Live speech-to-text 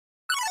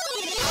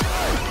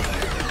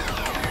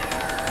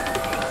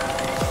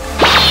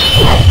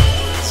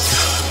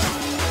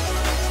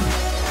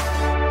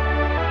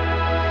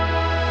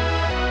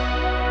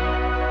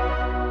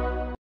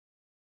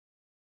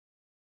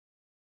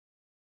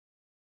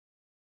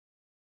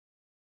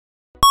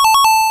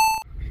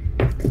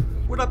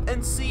up,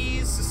 NCs?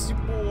 This is your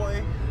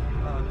boy,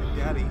 Big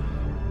Daddy.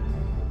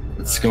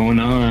 What's going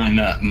on,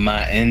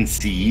 my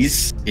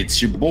NCs?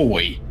 It's your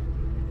boy,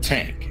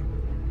 Tank,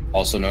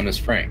 also known as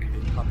Frank.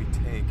 Poppy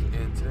Tank,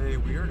 and today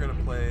we are gonna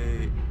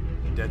play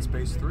Dead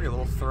Space 3, a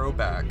little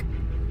throwback.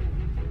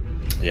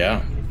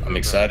 Yeah, I'm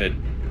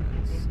excited.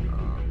 Yes.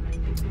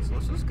 So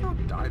let's just go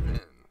dive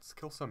in. Let's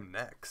kill some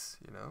necks,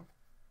 you know?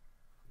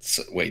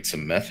 So, wait,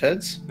 some meth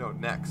heads? No,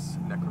 necks.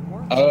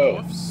 Necromorphs?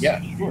 Oh,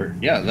 yeah, sure.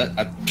 Yeah,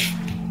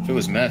 if it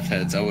was meth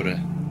heads, I would have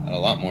had a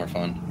lot more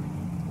fun.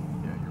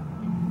 Yeah, you're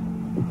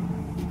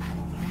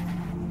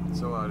right.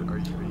 So, are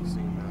you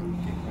seeing the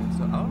gameplay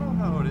stuff? I don't know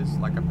how it is.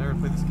 Like, I've never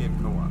played this game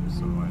co-op,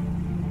 so I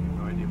have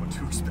no idea what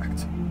to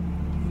expect.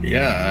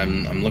 Yeah,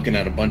 I'm looking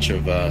at a bunch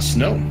of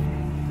snow.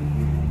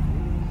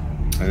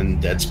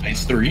 And Dead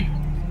Space 3.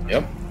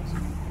 Yep.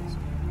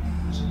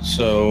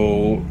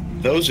 So,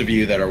 those of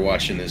you that are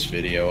watching this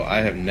video,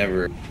 I have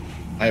never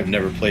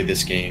played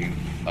this game.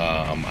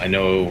 I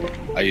know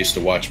I used to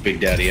watch Big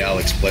Daddy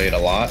Alex play it a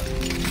lot.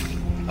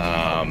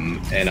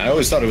 And I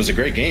always thought it was a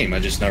great game. I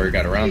just never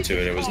got around to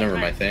it. It was never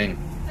my thing.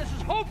 This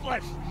is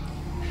hopeless.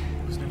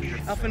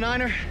 Alpha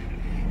Niner,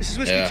 this is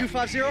Whiskey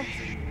 250.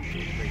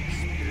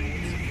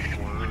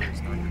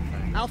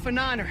 Alpha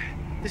Niner,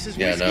 this is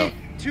Whiskey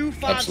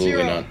 250.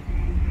 Absolutely not.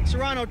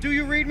 Serrano, do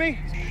you read me?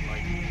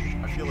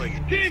 I feel like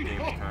Tim!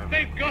 Oh,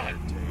 thank God!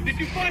 Did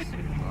you find it?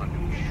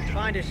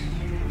 Find it.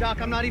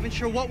 Doc, I'm not even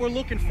sure what we're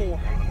looking for.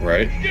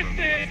 Right? Just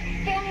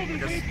follow the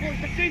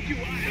waypoint that sent you.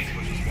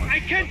 I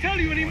can't tell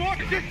you anymore.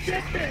 Just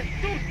get there.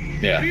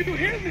 Yeah. Do you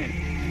hear me?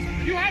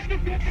 You have to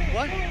go.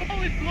 What?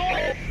 Oh, it's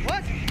long.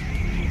 What?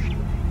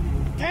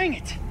 Dang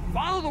it!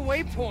 Follow the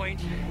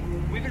waypoint.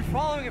 We've been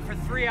following it for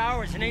 3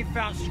 hours and ain't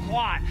found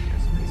squat.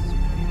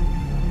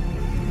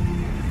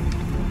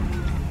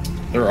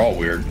 They're all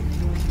weird.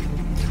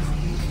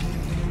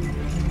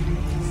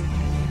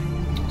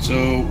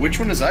 So, which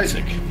one is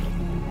Isaac?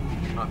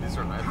 These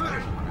are nice.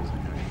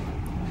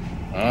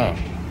 Oh.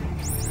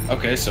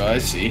 Okay, so I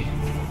see.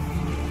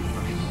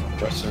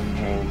 Press and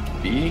hold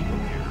B.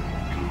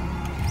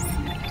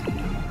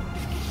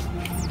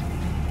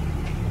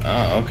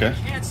 Oh, okay.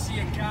 Can't see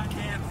a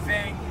goddamn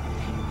thing.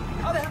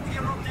 How the hell did you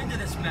get roped into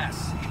this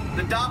mess?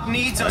 The doc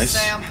needs Nice.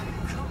 us, Sam.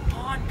 Come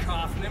on,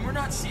 Kaufman. We're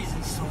not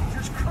seasoned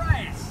soldiers.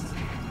 Christ.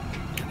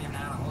 You don't even know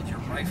how to hold your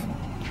rifle.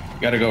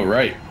 Gotta go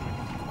right.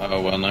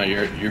 Oh well, no,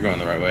 you're going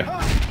the right way.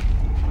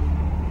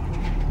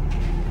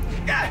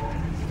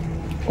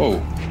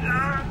 Whoa.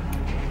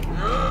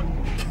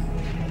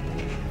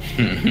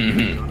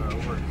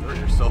 Overexert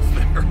yourself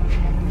there.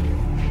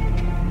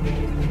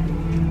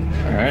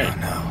 All right.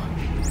 No.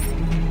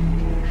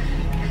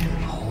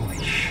 Holy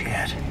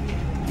shit.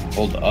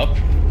 Hold up.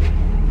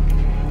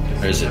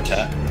 Or is it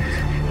tap?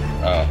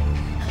 Oh.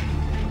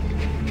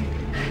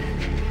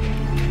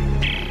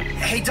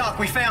 Hey, Doc,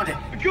 we found it.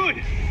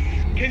 Good.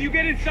 Can you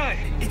get inside?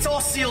 It's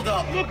all sealed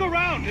up. Look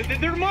around.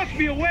 There must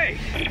be a way.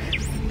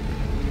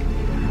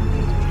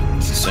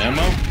 Is this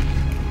ammo?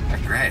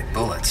 Great,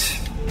 bullets.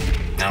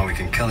 Now we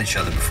can kill each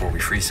other before we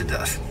freeze to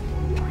death.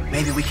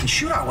 Maybe we can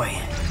shoot our way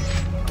in. I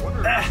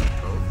wonder if we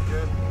both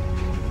get...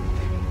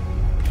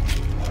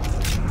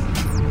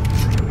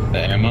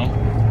 The ammo?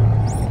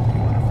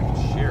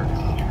 Share.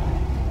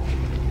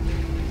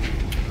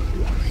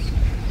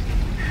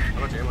 How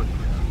much ammo do we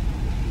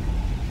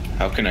have?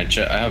 How can I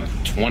check? I have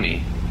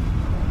 20.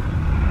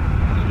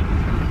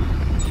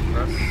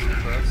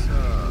 Press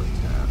tab.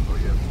 Oh,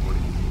 you have 40.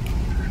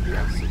 You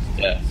have 60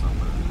 Yeah.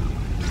 somewhere.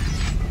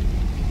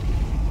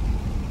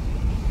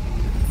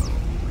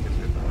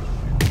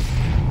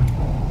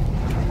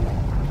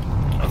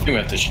 I think we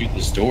have to shoot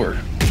this door.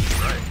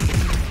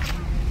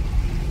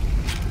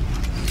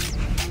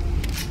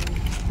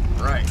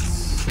 Right.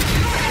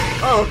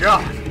 Oh,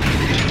 God.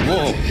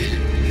 Whoa.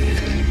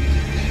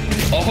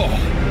 Oh.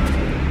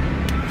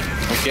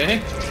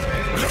 Okay.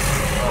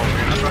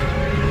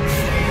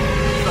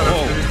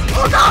 Oh.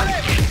 Oh, God!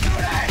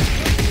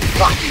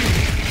 Fuck!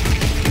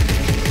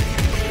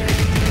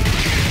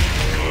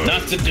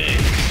 Not today.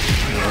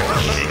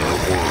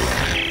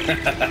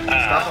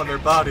 Stop on their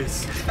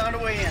bodies. Found a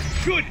way in.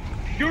 Good.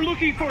 You're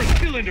looking for a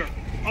cylinder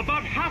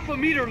about half a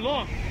meter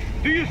long.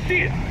 Do you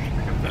see it?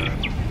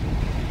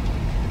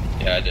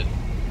 Yeah, I did.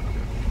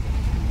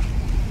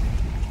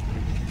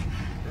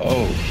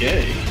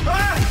 Okay.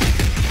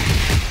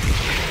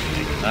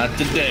 Not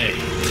today.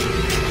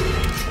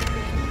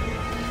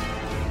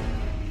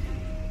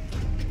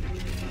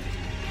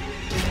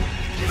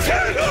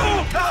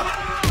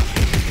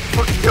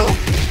 Fucking kill him.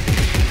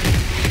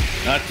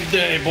 Not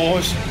today,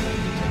 boys.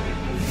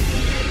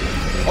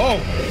 Oh.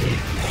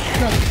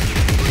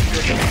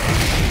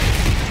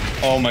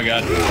 Oh my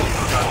God.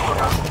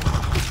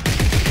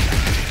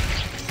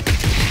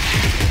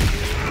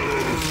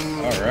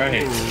 All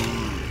right.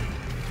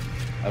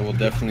 I will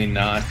definitely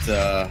not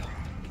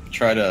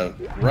try to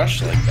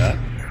rush like that.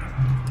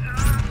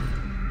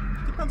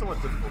 Depends on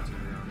what difficulty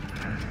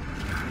you're on.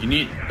 You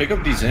need pick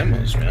up these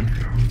ammos, man.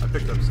 I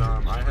picked up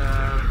some. I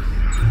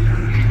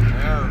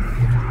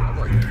have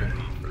like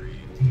 53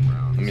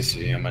 rounds. Let me me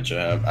see how much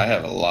I have. I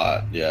have a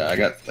lot. Yeah, I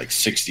got like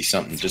 60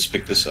 something. Just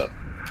pick this up.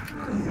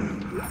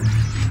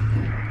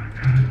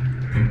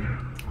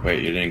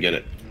 Wait, you didn't get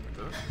it.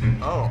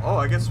 Oh,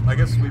 I guess we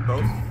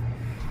both.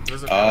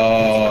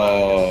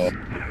 Oh. I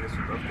guess we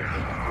both get it.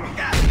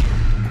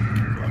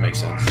 That makes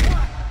sense.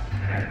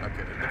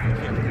 Okay,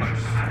 definitely can't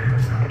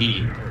punch.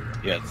 E.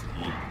 Yeah, it's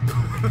E.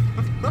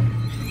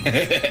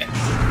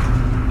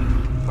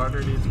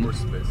 Partner needs more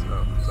space.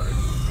 Oh, sorry.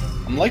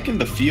 I'm liking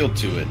the feel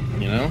to it,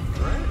 you know?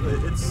 Right?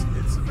 It's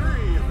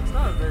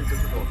not a very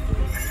difficult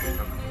game to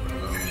become.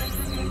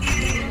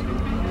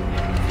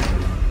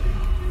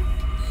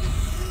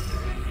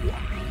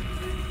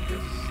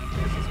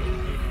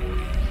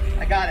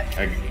 I got it.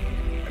 I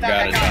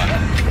got it.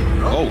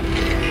 Oh.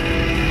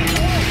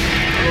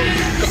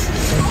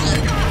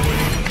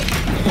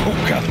 Oh,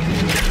 God.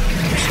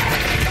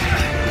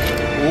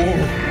 Oh.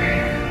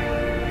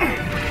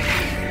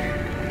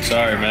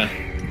 Sorry, man.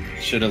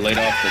 Should have laid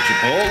off the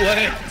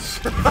Chipotle.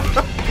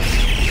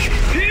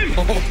 Tim,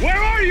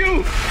 where are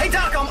you? Hey,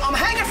 Doc, I'm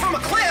hanging from a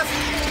cliff,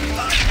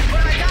 but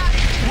I got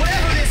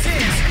whatever this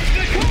is.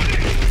 The code!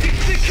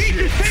 It's the key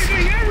to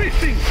saving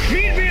everything!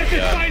 Meet me at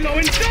the silo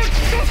and don't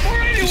stop for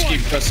anyone! Just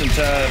keep pressing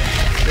tab.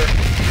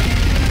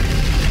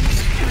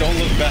 Don't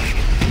look back.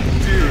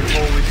 Dude,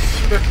 holy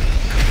shit.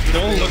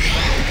 Don't look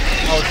back.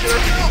 Oh,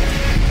 shit.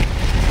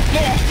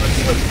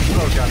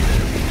 Oh, God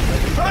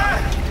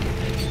damn.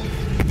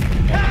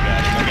 Oh,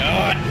 my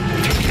God.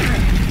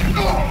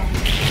 Oh,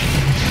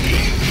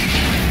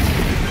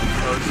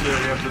 shit, we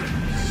have to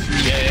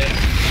shoot. Yeah.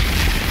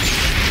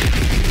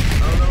 I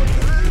don't know what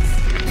that is.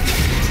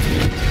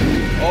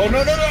 Oh, no.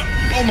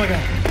 Oh, my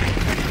God.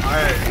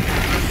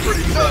 I'm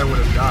pretty sure I would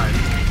have died.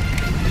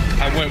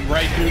 I went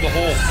right through the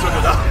hole. So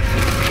did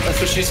I. That's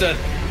what she said.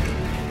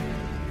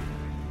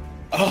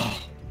 Oh,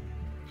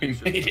 we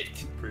made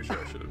it. Pretty sure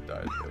I should have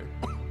died there.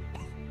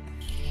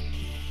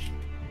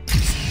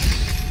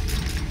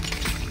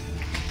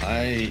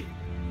 I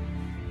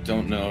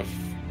don't know if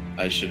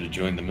I should have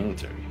joined the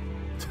military.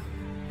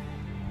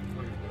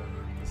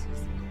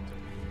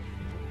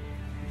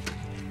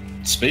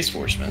 Space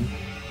Force, man.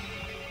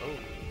 Oh,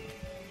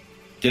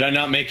 Did I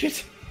not make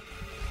it?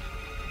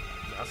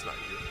 that's not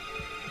you.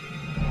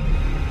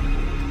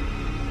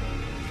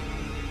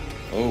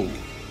 Oh.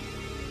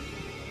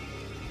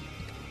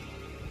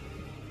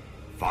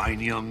 Fine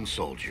young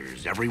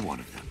soldiers, every one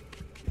of them.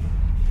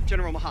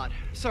 General Mahad,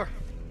 sir.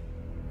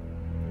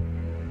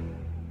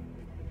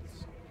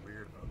 So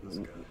weird about this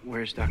guy.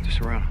 Where's Dr.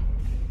 Serrano?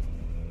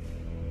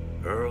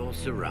 Earl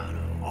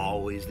Serrano,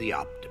 always the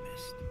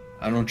optimist.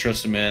 I don't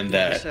trust a man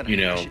that, you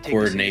know,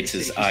 coordinates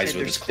his eyes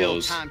with his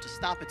clothes. There's still time to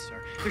stop it,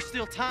 sir. There's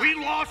still time. We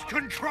lost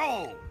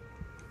control!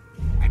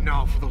 And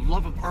now, for the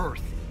love of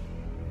Earth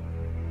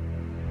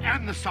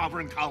and the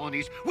sovereign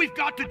colonies, we've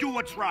got to do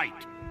what's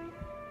right.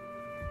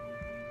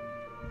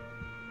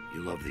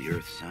 You love the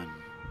Earth, son?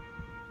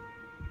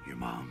 Your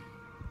mom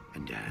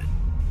and dad?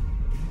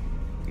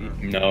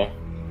 No.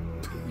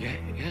 Yeah,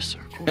 yes, sir,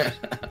 of course.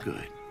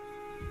 Good.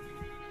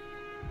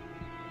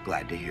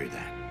 Glad to hear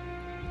that.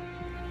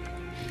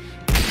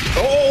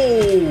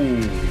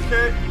 Oh!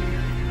 Okay.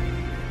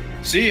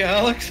 See you,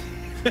 Alex.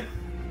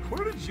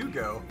 Where did you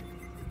go?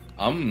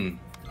 I'm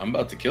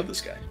about to kill this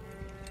guy. I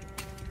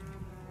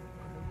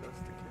think that's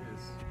the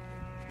case.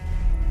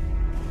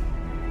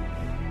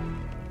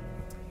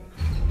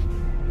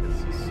 Guess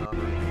these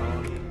sovereign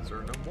colonies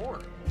are no more.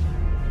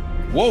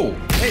 Whoa!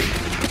 Hey!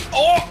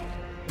 Oh!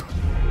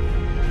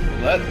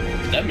 Well,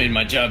 that made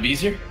my job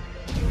easier.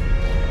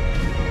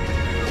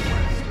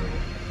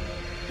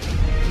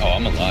 Oh,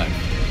 I'm alive.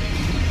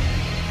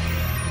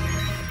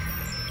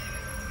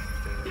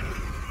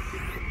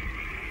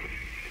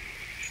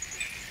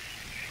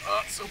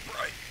 So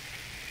bright.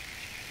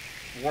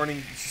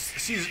 Warning.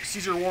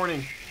 Caesar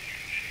warning.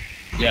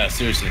 Yeah,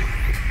 seriously.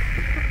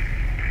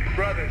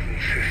 Brothers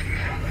and sisters,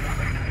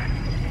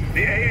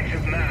 the age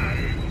of man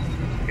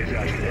is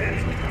at an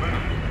end.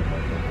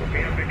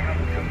 We have become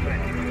too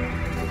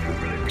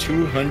many.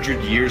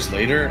 200 years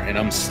later, and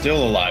I'm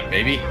still alive,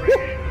 baby.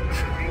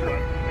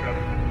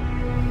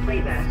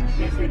 Playback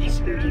message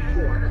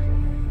 34.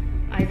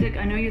 Isaac,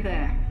 I know you're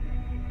there.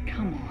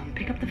 Come on,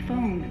 pick up the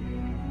phone.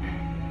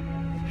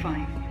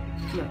 Fine.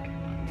 Look,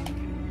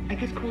 I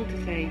just called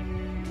to say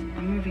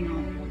I'm moving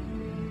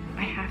on.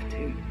 I have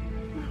to.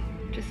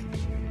 Just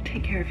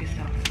take care of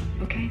yourself,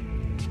 okay?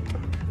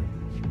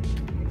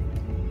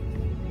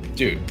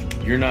 Dude,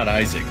 you're not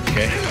Isaac,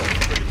 okay?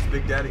 It's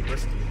Big Daddy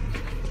whiskey.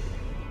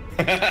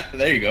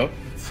 There you go.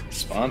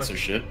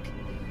 Sponsorship.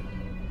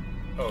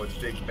 Oh, it's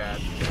Big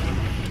Bad.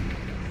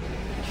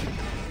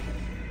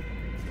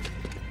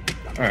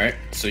 Alright,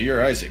 so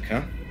you're Isaac,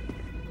 huh?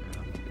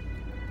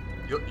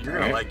 You're gonna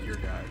Alright. like your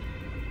guy.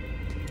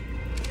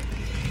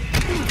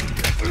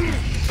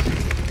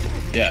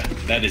 Yeah,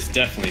 that is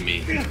definitely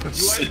me.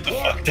 Sit the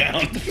fuck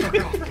down.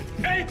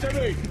 Hey, to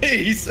me!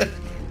 Hey, he said.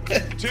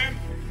 Tim?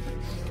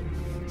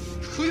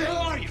 Who the hell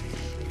are you?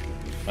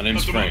 My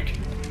name's Frank.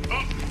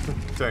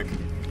 Tank.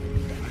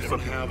 don't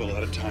have a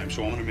lot of time,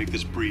 so I want to make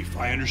this brief.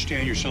 I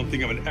understand you're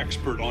something of an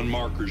expert on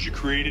markers. You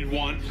created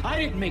one. I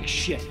didn't make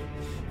shit.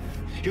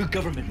 Your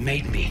government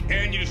made me.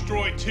 And you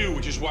destroyed two,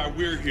 which is why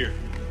we're here.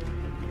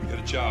 We got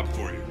a job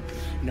for you.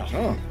 No.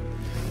 Oh.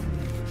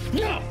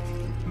 No!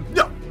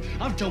 No!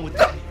 I'm done with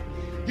that.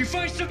 You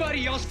find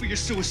somebody else for your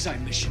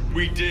suicide mission.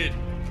 We did.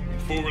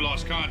 Before we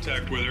lost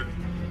contact with her,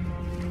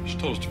 she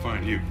told us to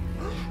find you.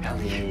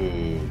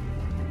 Ellie.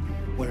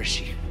 Where is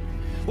she?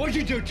 What'd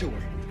you do to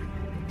her?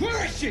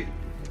 Where is she?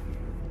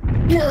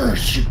 Where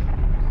is she?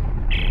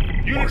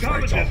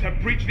 Unitologists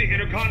have breached the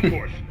inner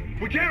concourse.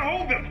 We can't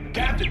hold them.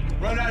 Captain,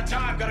 run out of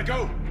time. Gotta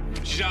go.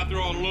 She's out there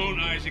all alone,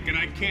 Isaac, and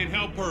I can't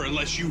help her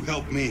unless you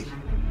help me.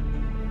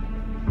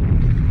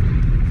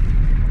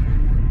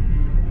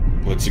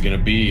 What's it gonna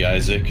be,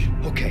 Isaac?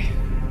 Okay.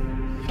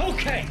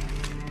 Okay!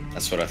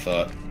 That's what I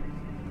thought.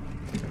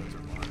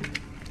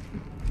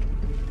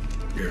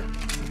 Here.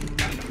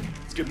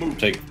 Let's get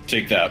moving.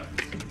 Take that.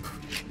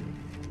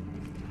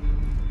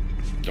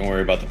 Don't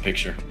worry about the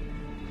picture.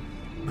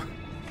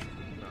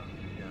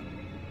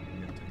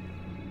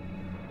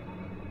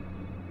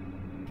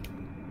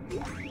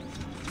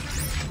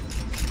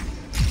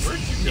 Where'd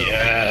you go?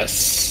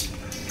 Yes.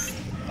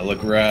 I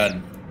look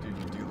rad. Dude,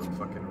 you do look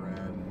fucking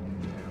rad.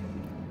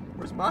 Damn.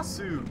 Where's my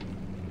suit?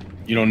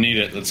 You don't need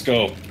it. Let's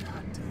go. God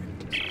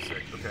damn. This is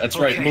sick. Okay. That's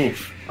right.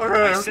 Move.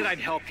 I said I'd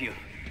help you.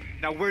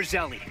 Now where's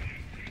Ellie?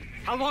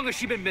 How long has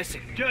she been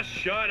missing? Just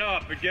shut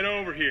up and get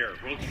over here.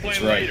 We'll explain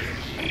That's right. later.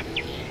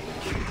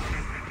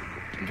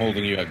 I'm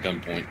holding you at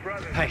gunpoint.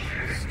 Hey.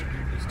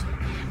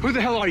 Who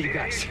the hell are you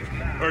guys?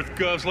 Earth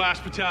Gov's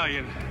last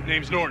battalion.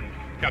 Name's Norton.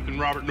 Captain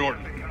Robert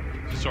Norton.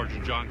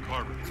 Sergeant John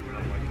Carver.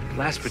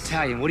 Last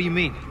battalion, what do you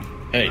mean?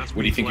 Hey, what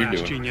do you think you're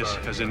Last doing? Genius,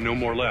 as in no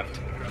more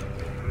left.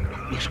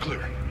 Looks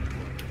clear.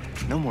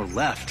 No more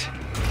left.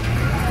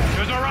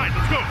 It's all right.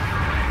 Let's go.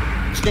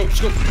 Let's go.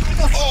 Let's go.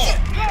 Oh!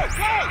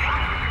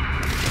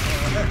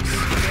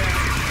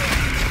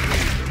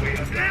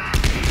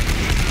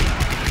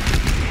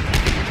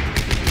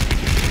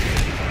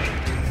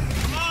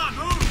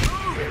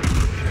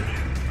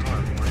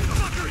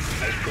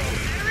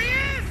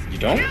 You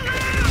don't?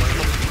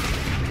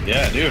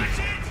 Yeah, dude.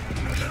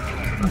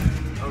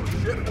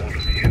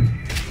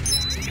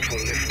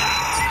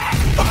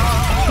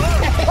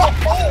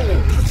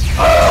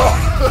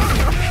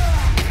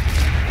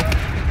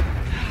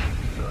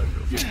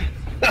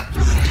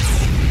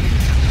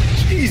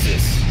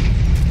 Jesus.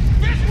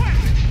 This way!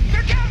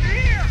 They're down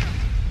here!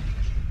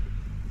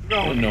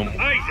 No, no.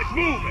 Isaac,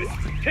 move it!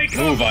 Take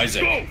Move, cover.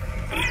 Isaac. Go!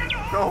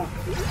 Go.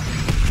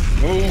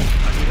 Move.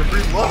 I need to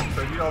reload. I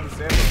need all this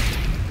ammo.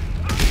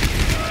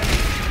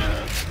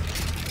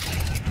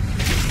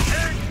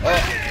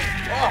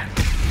 Oh.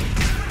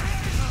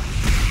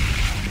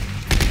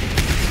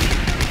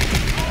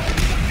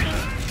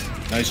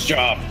 Nice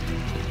job.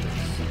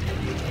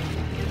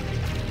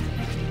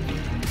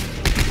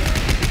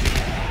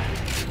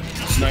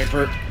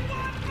 Sniper.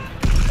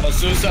 Oh,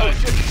 suicide.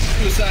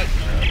 Suicide.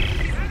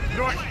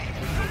 Norton,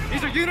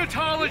 these are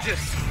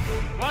unitologists.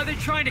 Why are they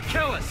trying to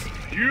kill us?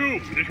 You!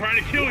 They're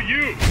trying to kill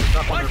you!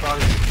 Stop on their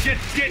body.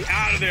 Just get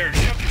out of there and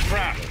shut your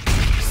crap!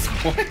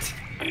 What?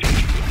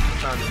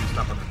 Time to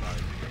stop on their body.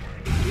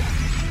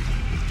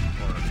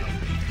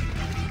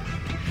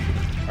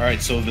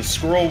 Alright, so the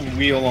scroll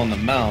wheel on the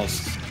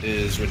mouse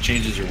is what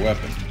changes your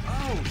weapon.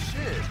 Oh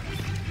shit.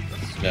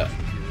 Yeah.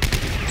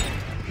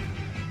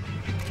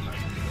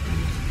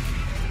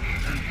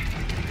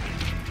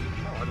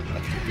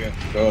 You have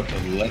to go up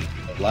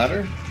the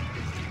ladder. I'm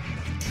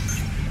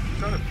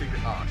trying to figure.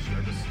 Oh shit! I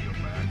just healed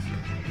by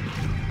accident.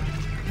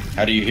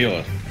 How do you heal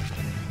it?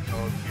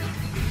 Oh,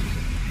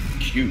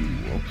 Q.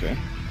 Okay.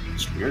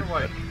 It's weird. Do I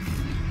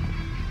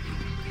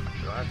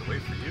have to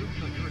wait for you?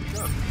 No, you already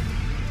done.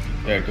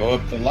 Yeah, go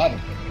up the ladder.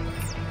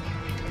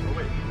 Oh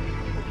wait.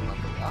 Open up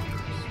the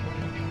lockers.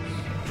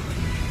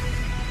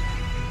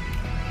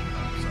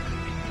 I'm sorry.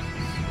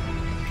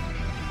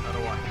 How do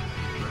I?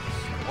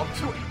 Go up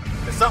to it.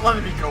 It's not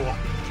letting me go up.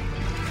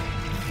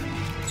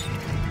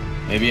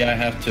 Maybe I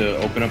have to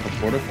open up a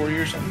portal for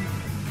you or something?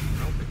 I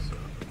don't think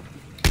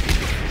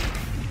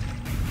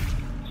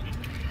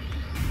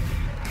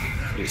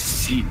so. Your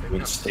seat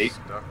with state.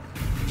 Stuck.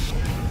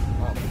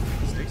 Oh,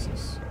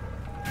 stasis.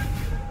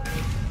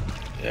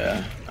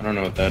 Yeah, I don't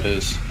know what that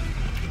is.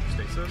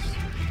 Stasis?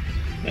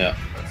 Yeah.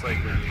 That's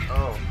like when you,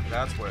 oh,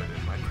 that's what it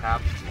is. My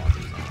caps lock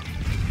is on.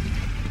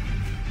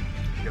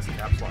 I guess the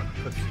caps lock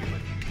puts you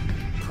in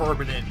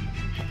permanent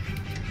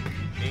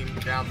aim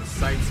down the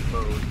sights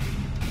mode.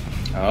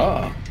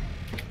 Oh.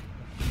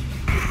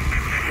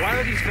 Why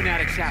are these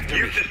fanatics after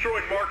me? You've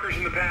destroyed markers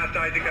in the past,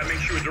 Isaac. That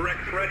makes you a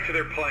direct threat to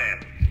their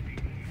plan.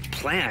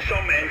 Plan?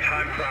 Some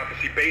end-time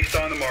prophecy based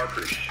on the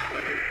markers.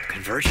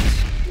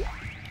 Conversions?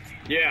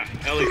 Yeah,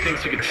 Ellie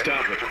thinks you can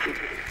stop it.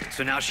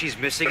 So now she's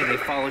missing and they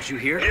followed you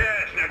here?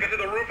 Yes, now get to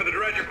the roof of the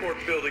Dredger Corp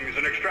building. There's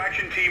an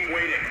extraction team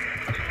waiting.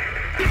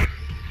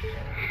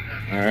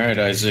 Alright,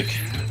 Isaac.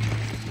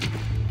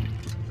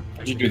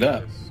 How'd you do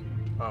that?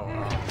 Oh,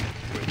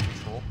 wait,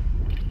 control.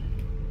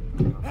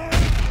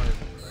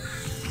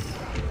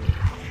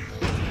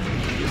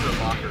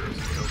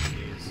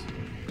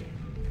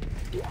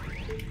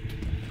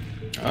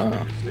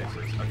 Oh.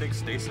 Stasis. I think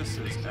stasis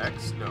is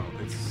X. No,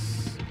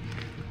 it's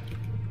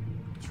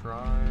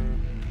try.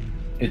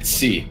 It's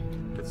C.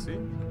 It's C.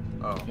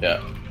 Oh.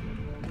 Yeah.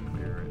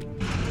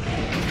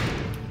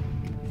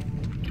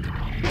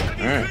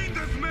 All right.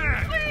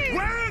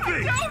 Where is he?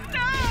 Don't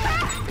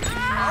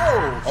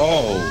know!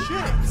 Oh.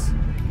 Shit!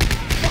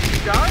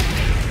 Fucking guy!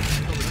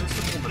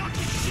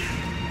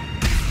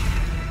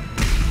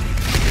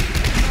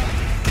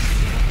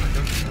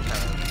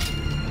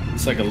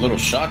 It's like a little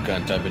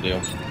shotgun type of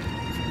deal.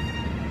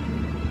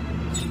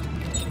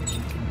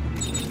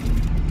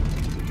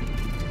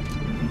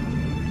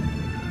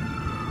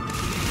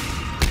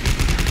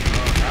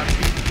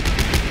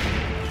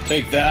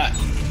 Take that.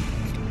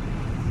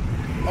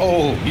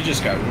 Oh, he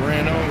just got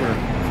ran over.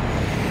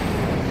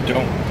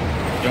 Don't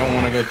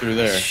want to go through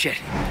there. Shit.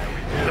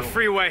 The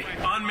freeway.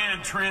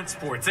 Unmanned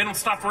transports. They don't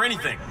stop for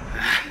anything.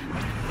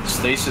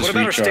 Stasis What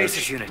about recharge. our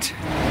stasis unit?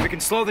 We can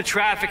slow the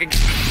traffic and...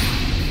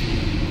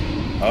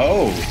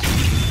 Oh.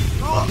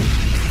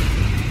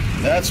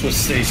 That's what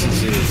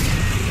stasis is.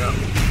 Yeah.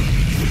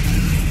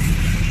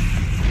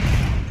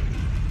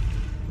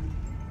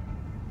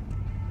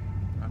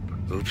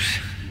 Oops.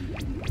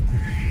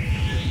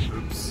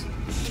 Oops.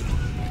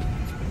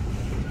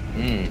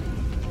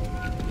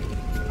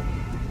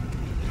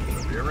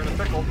 You're in a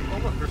pickle. Oh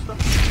look, there's stuff.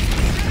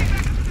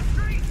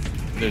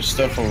 There's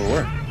stuff over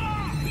where?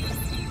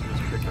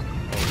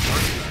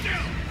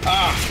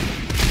 Ah!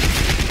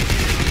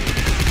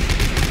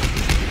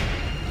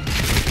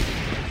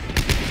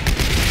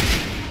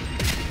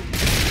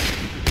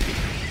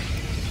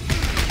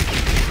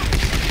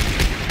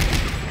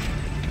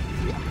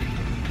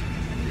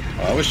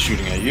 Oh, I was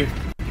shooting at you.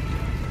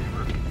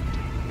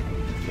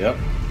 Yep.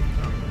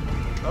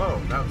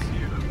 Oh, that was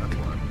you. That's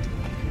why.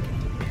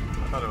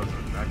 I thought it was a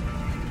magnet.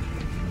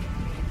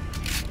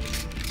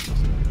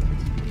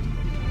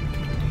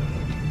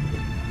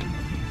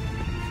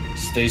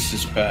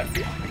 Stasis pack. I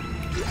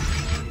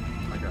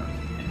got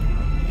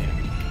it.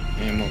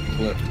 Ammo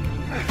clip.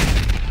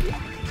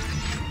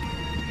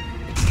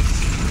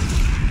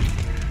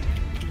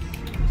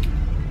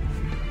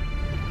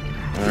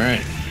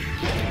 Alright.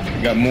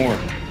 Got more.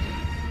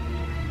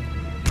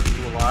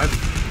 You alive?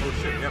 Oh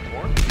shit, you have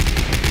more?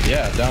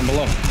 Yeah, down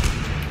below.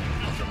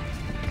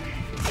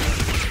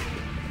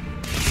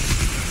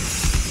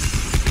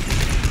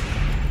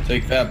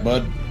 Take that,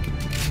 bud.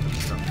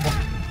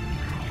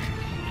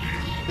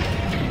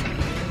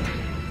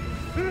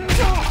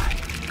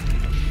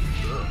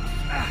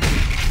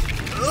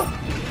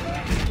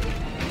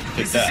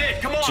 Take This that. is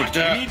it. Come on. Take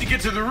that. We need to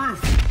get to the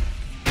roof.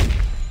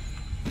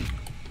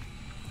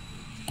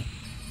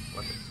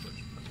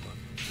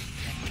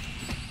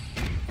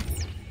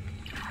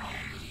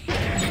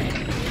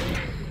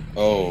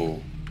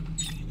 Oh.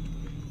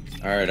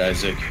 Alright,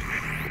 Isaac.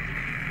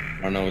 I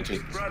don't know what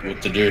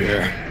to do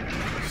here.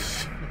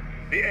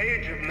 The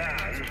age of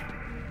man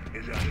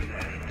is at an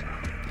end.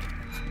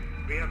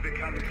 We have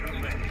become too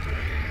many,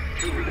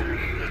 too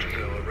little to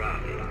go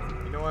around.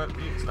 You know what?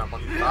 We need to stop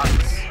on the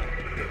dots.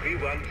 That we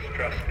once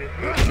trusted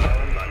with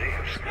our money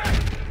have spent.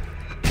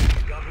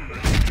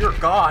 Government. You're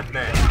God,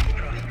 man.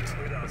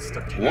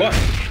 What?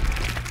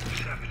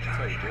 That's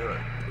how you do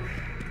it.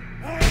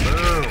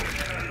 Boom.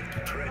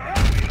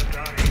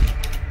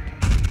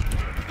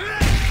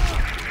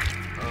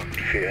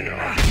 Fear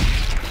not.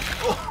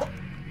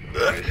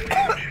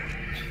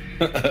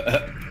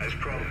 As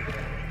promised.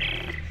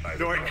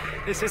 Norton,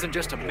 this isn't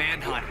just a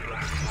manhunt.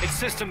 It's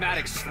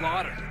systematic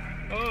slaughter.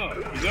 Oh,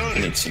 I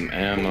need some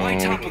ammo. Why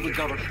topple the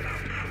government?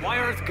 Why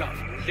EarthGov?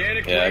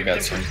 Yeah, I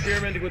got some.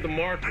 Experimenting with the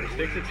markers.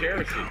 Thanks to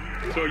heresy.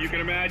 So you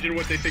can imagine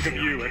what they think of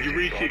you. Have you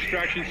reached the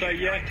extraction site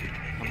yet?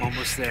 I'm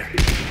almost there.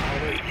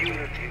 Our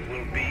unity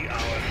will be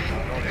our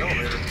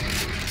salvation.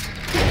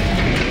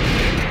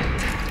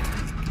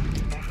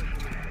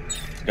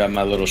 Got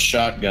my little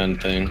shotgun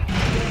thing.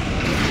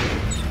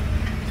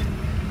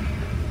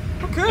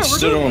 Okay, I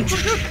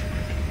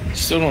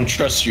still don't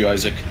trust you,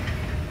 Isaac.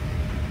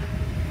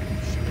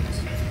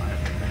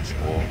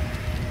 Whoa.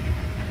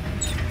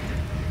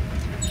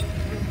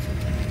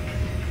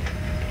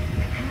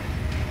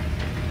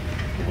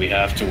 We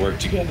have to work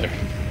together.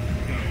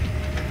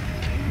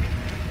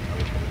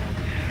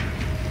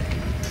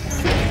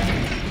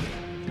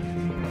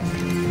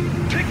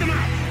 Take them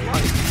out!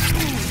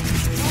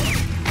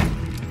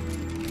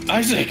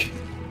 Isaac!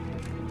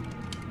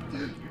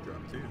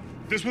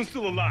 This one's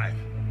still alive.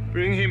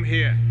 Bring him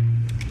here.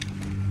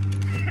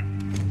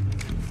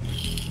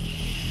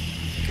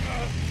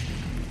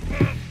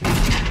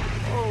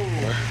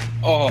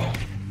 Oh.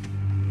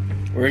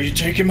 Where are you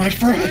taking my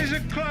friend?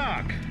 Isaac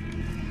Clarke.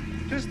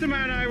 Just the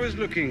man I was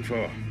looking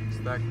for.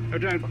 Oh,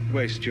 don't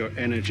waste your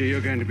energy.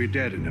 You're going to be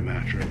dead in a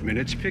matter of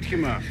minutes. Pick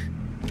him up.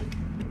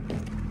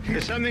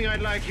 There's something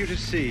I'd like you to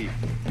see.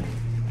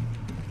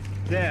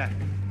 There.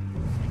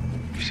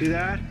 You see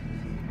that?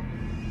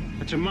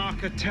 It's a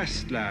marker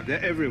test lab.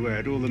 They're everywhere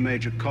at all the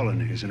major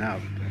colonies and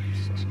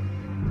outposts.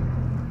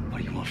 What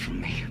do you want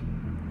from me?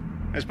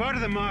 As part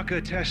of the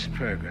marker test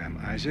program,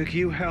 Isaac,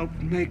 you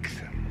helped make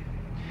them.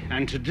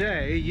 And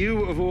today,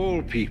 you of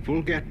all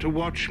people get to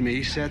watch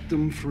me set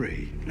them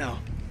free. No,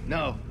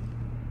 no.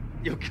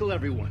 You'll kill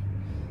everyone.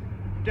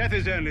 Death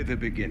is only the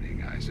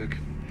beginning, Isaac.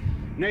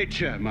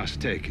 Nature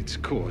must take its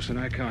course, and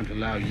I can't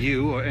allow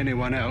you or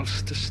anyone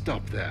else to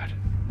stop that.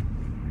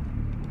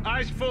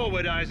 Eyes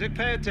forward, Isaac.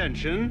 Pay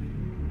attention.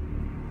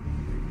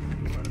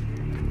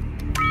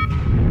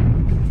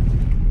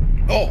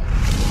 Oh!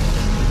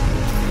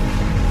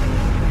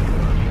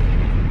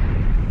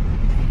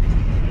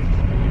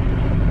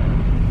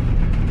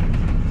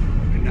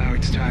 And now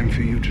it's time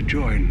for you to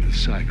join the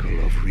cycle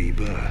of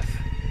rebirth.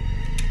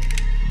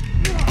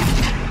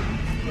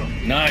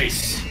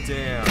 Nice!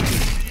 Damn. I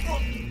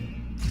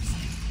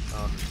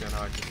don't understand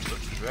how I can flip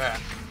through that.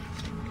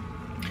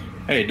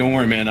 Hey, don't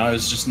worry, man. I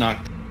was just not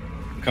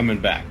coming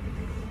back.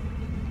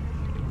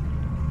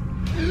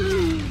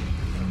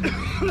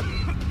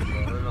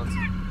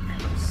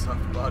 Suck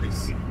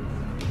bodies.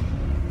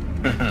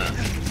 A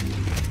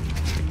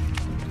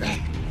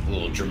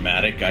little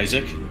dramatic,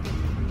 Isaac. Oh,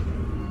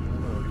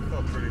 you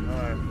felt pretty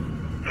high.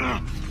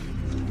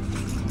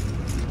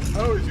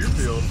 How would you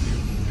feel if you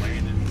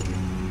landed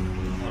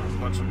on a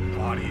bunch of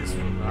bodies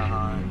from that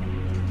high?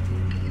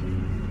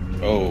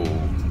 Oh.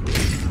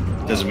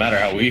 Doesn't matter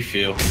how we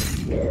feel.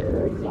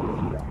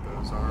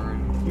 Those are...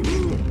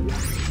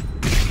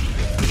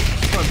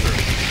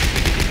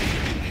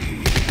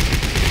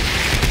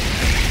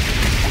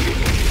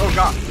 Oh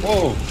god!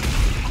 Whoa!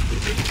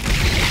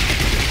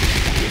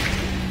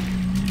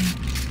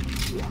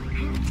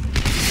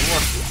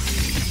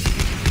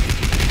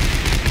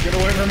 Get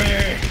away from me!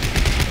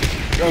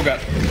 Oh god!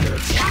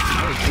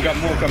 We got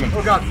more coming.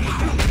 Oh god!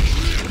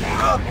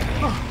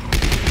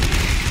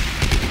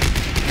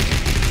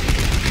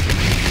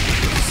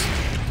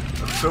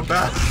 That's so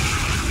bad.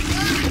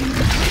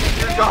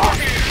 You're gone.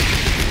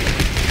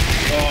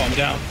 Oh, I'm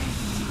down.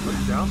 Are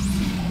you down?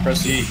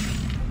 Press E.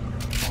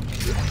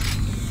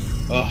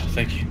 Oh,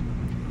 thank you.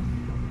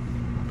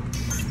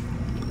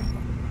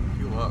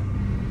 Heal up.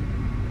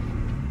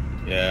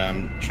 Yeah,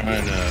 I'm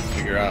trying to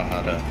figure out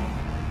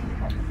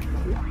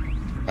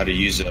how to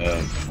use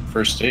a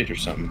first aid or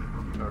something.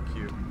 Oh,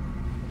 cute.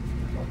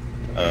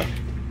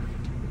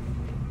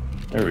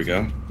 There we go.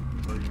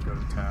 Or you can go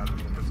to tab and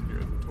look at your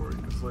inventory,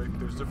 because like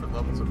there's different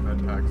levels of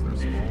med packs.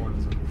 There's small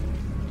ones, and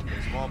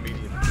there's small,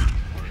 medium, and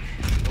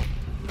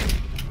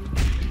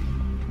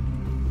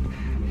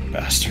large.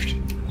 Bastard.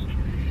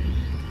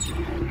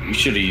 We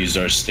should have used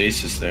our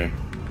stasis there.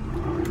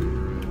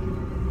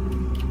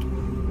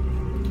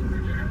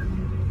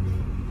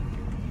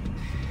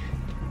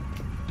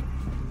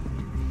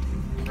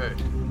 Okay.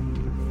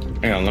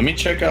 Hang on, let me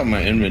check out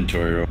my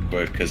inventory real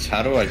quick, because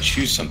how do I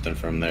choose something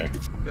from there?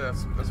 Yeah,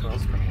 that's what I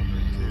was kind of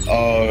wondering too.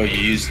 Oh, you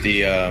use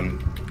the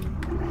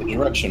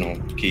directional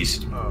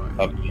keys. Oh,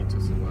 up. you need to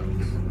select.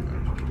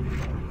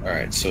 Gotcha.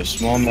 Alright, so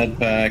small med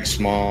pack,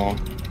 small.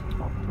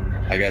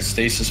 I got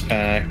stasis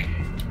pack.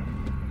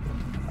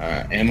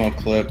 Ammo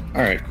clip.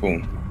 Alright,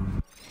 cool.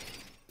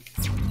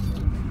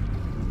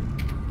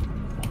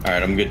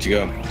 Alright, I'm good to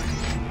go.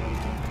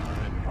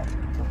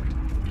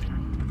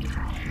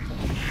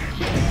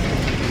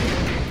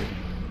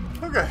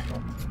 Okay.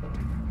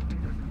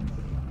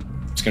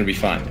 It's gonna be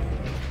fine.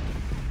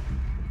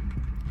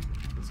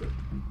 That's it.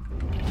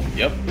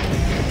 Yep.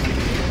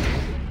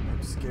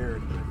 I'm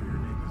scared, whatever your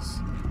name is.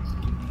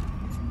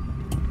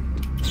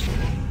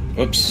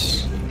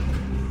 Whoops.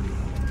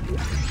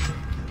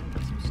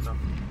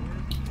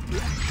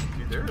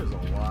 Dude, there is a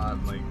lot,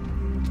 like,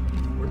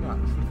 we're not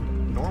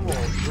normal,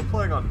 we're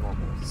playing on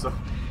normal, so.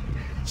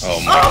 Oh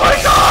my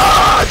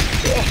god!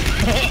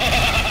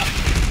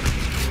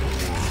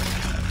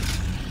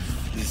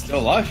 Is he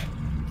still alive?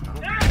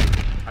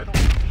 I don't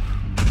know.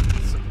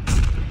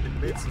 It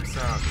made some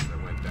sound as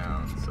it went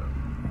down, so.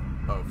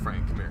 Oh,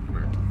 Frank, come here, come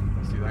here.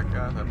 See that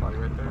guy, that body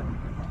right there?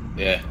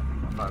 Yeah.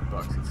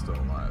 $5, it's still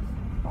alive.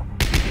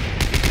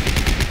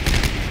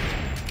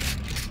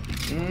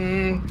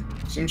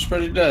 Seems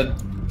pretty dead.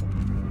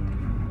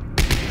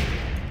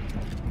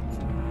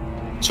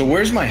 So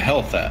where's my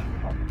health at?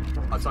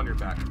 It's on your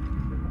back.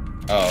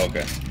 Oh,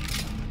 okay.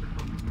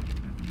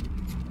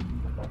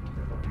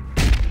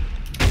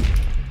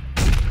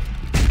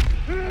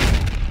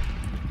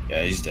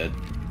 Yeah, he's dead.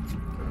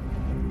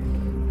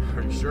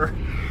 Are you sure?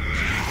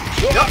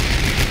 Yep.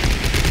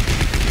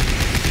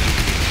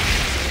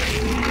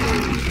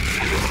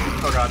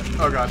 Oh god,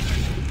 oh god.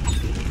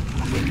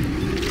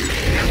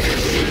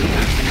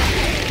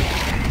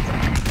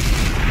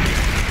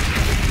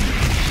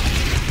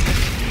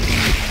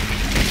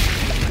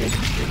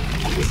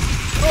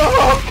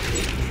 Oh!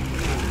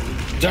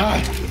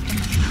 Die!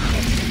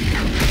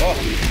 Oh.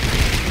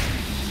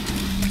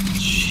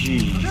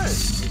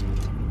 Jeez. Okay.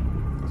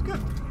 That's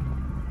good.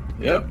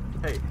 Yep.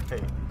 Hey.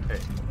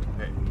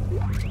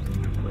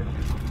 Wait.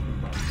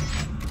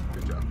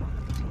 Good job.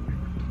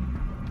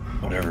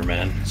 Whatever,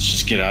 man. Let's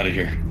just get out of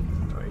here.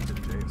 Oh,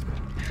 Agent J's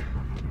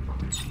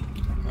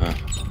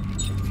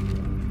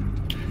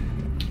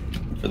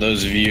For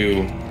those of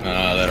you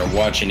that are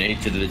watching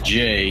 8 to the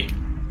J,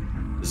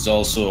 is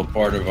also a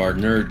part of our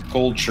nerd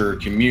culture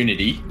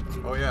community.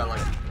 Oh yeah, like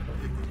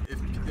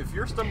if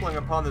you're stumbling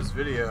upon this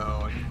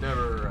video and you've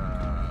never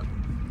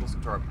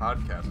listened to our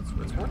podcast,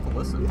 it's worth a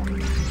listen. It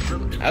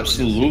really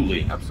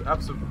Absolutely.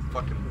 Absolutely.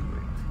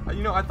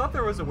 You know, I thought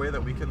there was a way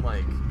that we can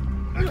like.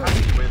 I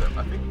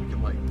think we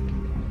can like.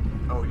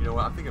 Oh, you know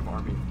what? I think of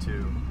Army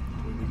too.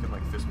 We can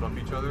like fist bump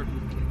each other.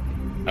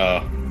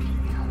 God,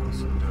 that was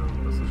so dope.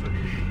 That's such a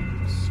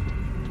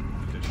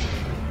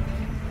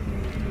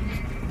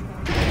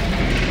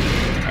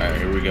Alright,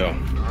 here we go.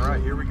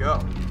 Alright, here we go.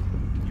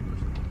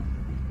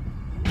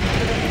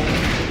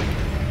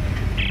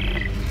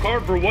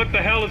 Carver, what the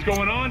hell is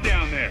going on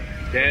down there?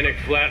 Danik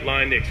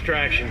flatlined the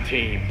extraction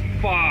team.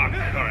 Fuck!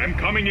 Alright, I'm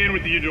coming in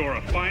with the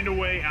Eudora. Find a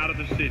way out of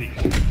the city.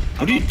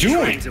 What are you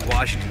doing? Trains at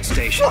Washington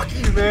Station. Fuck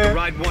you, man!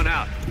 Ride one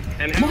out.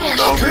 And figure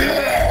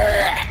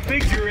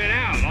it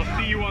out. I'll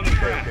see you on the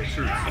track.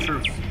 Okay,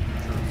 truce.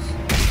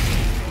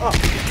 Oh!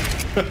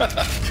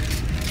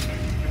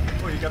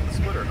 Oh, you got the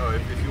splitter. Oh,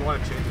 if you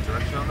want to change the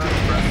direction on that,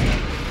 press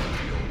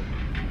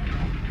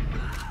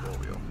the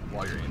wheel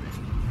while you're aiming.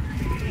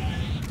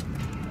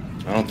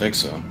 I don't think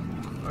so.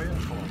 Oh yeah,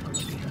 hold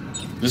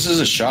on. This is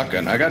a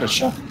shotgun. I got a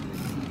shot.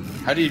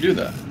 How do you do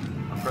that?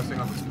 I'm pressing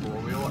on the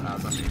scroll wheel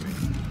as I'm aiming.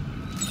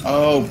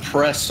 Oh,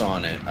 press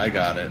on it. I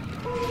got it.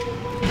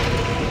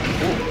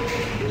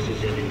 This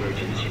is an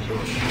emergency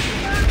zone.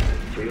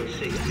 For your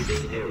safety,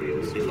 this area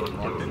will be locked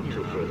down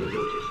until further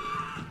notice.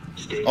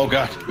 Stay Oh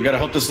god, we gotta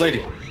help this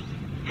lady.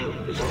 Help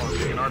is Oh, on I'm the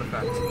taking way.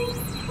 artifacts.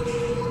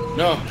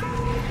 No.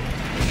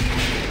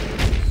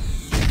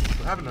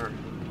 What happened to her?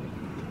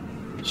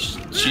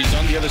 She's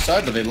on the other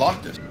side, but they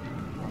locked it.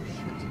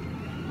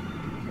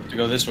 To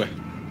go this way.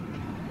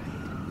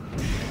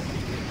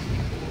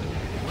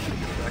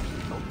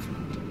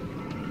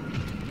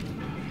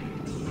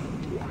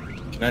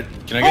 Can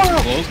I get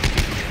too close?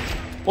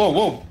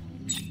 Whoa.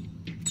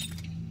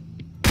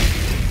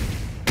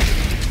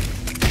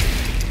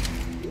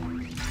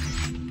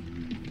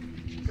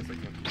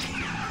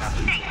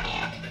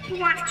 Who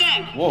wants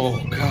in? Whoa,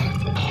 God.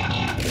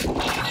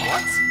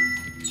 What?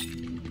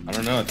 I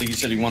don't know. I think he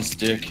said he wants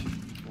dick.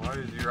 Why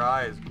is your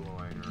eyes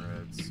glowing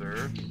red,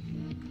 sir?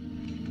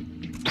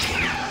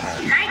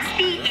 Light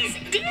speed is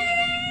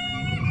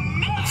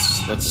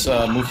Let's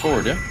move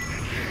forward, yeah?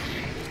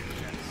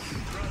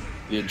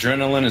 The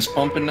adrenaline is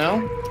pumping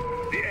now.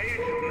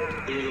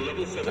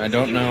 I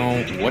don't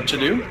know what to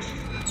do.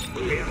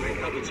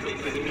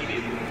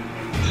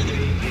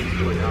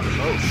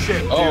 Oh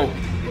shit, dude. Oh.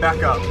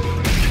 Back up.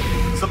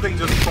 Something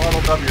just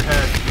throttled up your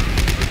head.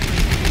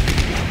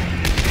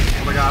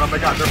 Oh my god,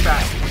 they're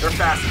fast.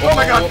 Oh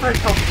my god, Frank,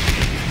 help.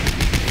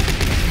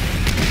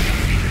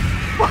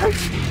 What?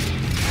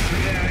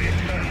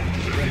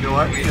 You know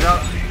what?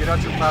 Get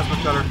out your plasma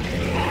cutter.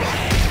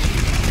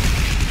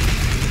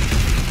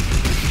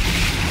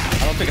 I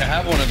don't think I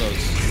have one of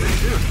those.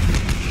 Dude,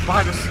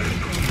 behind us.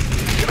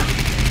 Get out.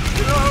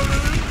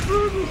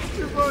 It's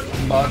too much.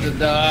 I'm about to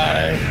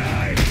die.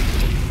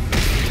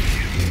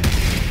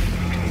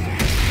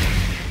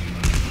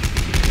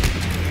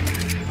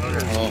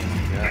 Okay. Oh,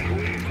 yeah.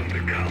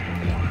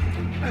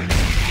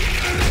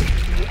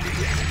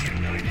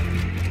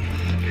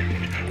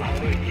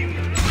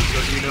 So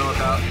do you know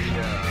about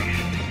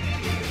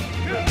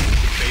the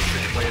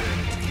basic way to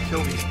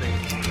kill these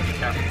things with the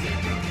captain's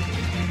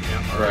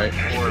Right.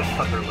 Or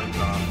cut their limbs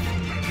off.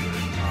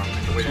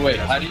 So wait,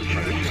 how do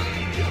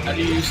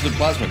you use the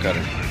plasma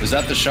cutter? Is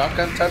that the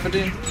shotgun type of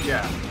deal?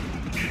 Yeah.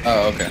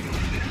 Oh, okay.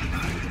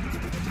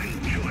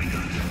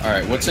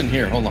 Alright, what's in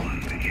here? Hold on.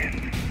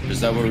 Is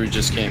that where we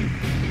just came?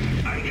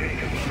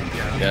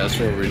 Yeah, that's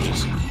where we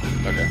just...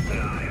 Okay.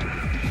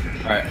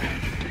 Alright.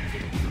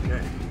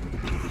 Okay.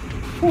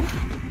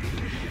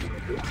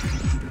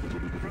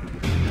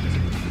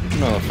 I don't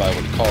know if I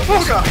would call this...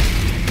 Oh god!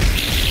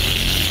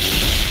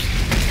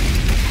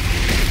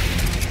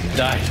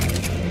 Die.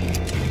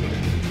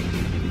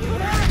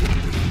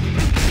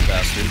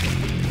 Bastard.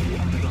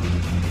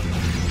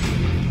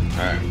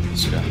 Alright,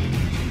 let's go.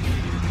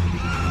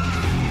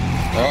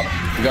 Oh,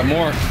 we got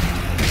more.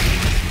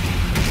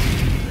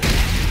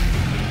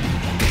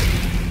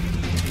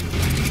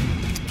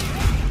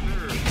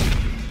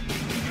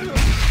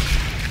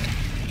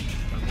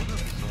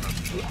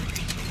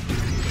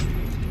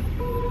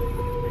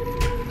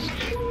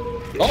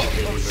 Oh!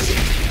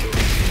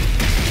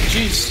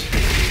 Jeez.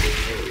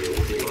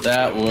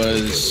 That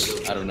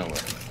was out of nowhere.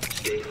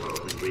 Stay calm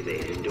and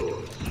remain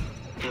indoors.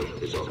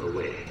 Help is on the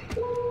way.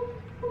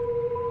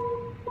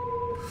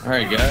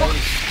 Alright,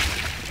 guys.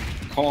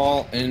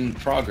 Call in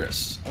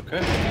progress. Okay.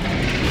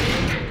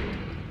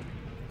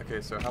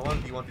 Okay, so how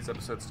long do you want these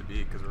episodes to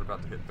be? Because we're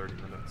about to hit 30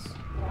 minutes.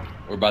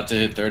 We're about to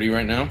hit 30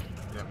 right now.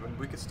 Yeah,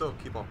 we could still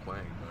keep on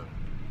playing, but...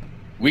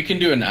 We can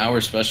do an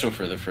hour special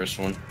for the first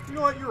one. You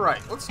know what? You're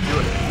right. Let's do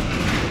it.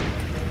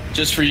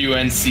 Just for you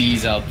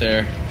NCs out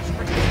there.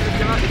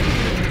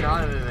 If you're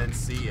not in an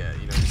NC yet,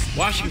 you know...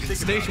 Washington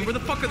Station, where the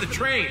fuck are the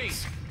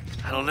trains?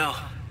 I don't know.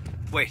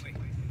 Wait.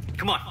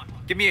 Come on.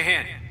 Give me a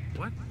hand.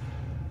 What?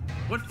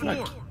 What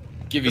for?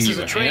 Giving This you is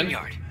a a train hand?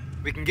 yard.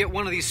 We can get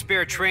one of these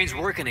spare trains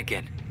working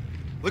again.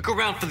 Look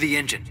around for the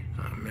engine.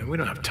 Oh man, we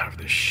don't have time for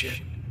this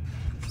shit.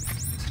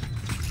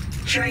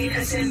 Train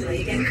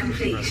assembly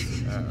incomplete.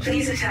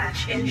 Please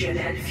attach engine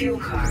and fuel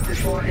car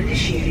before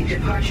initiating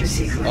departure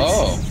sequence.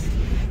 Oh.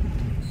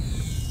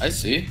 I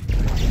see.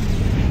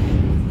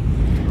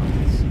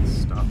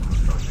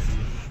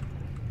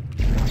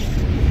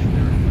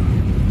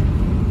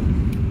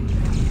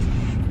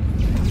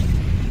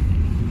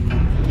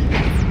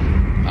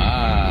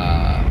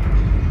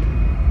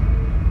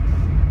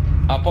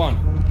 Hop on.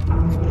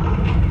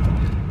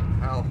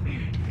 How?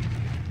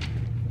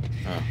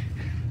 Oh.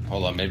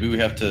 Hold on, maybe we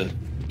have to...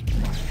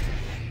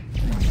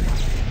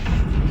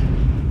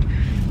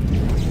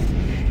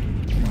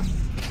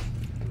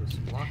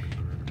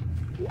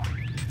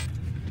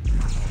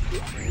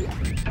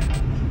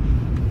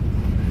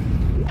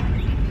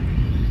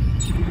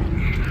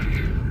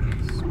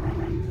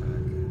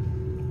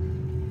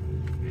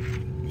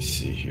 Let me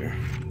see here.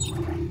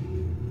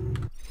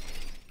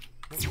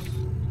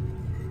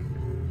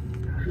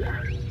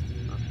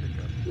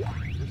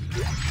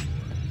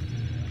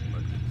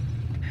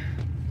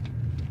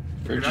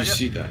 Where'd you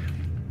see that?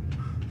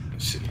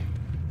 Let's see.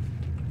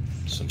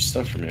 Some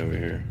stuff from over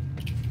here.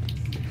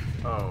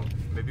 Oh,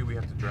 maybe we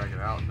have to drag it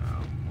out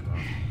now. Hold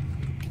on.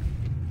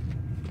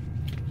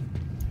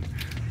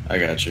 I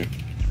got you.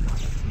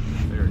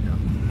 There we go.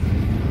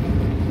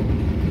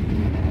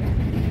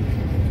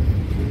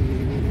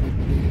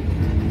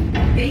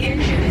 The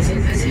engine is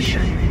in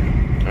position.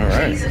 All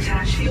right. Please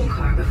attach fuel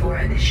car before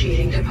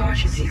initiating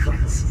departure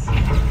sequence.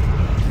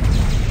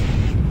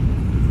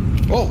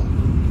 Oh!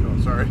 Oh,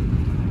 sorry.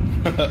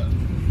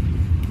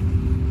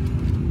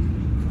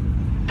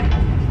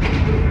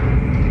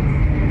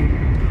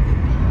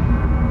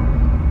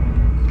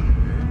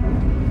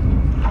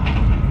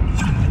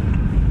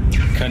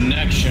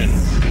 Connection.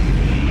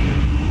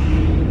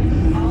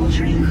 All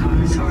train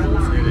cars are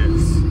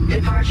aligned.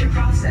 Departure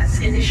process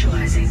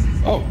initializing.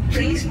 Oh.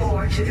 Please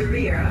board to the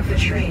rear of the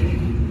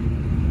train.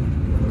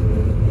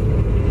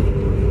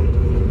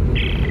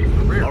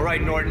 All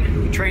right,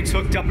 Norton. The train's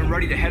hooked up and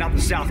ready to head out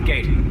the south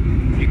gate.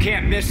 You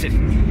can't miss it.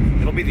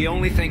 It'll be the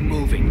only thing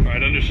moving. All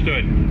right,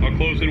 understood. I'll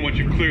close in once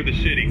you clear the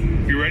city.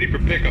 Be ready for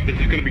pickup. This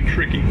is going to be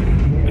tricky.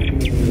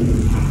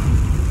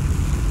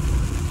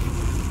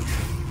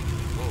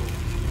 Whoa.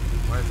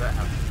 Why is that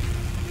happening?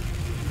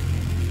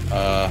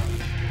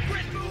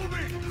 Quit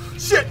moving!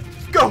 Shit!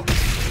 Go!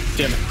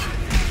 Damn it.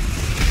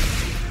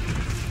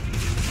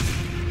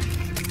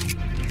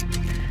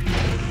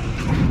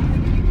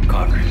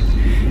 Carver,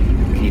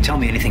 can you tell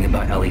me anything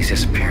about Ellie's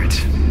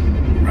disappearance?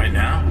 Right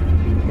now?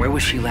 Where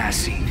was she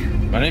last seen?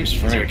 My name's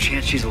Frank. Is there a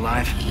chance she's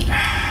alive?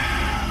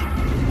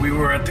 We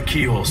were at the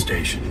keyhole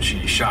station.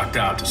 She shocked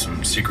out to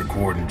some secret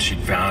coordinates she'd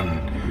found,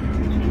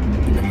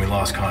 and then we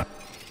lost contact.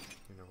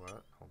 You know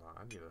what? Hold on.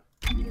 I need a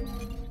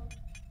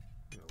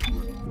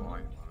lower the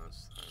volume on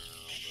this.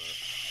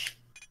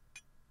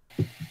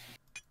 I don't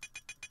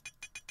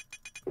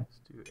know, but let's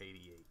do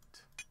 88.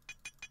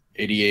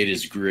 88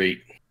 is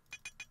great.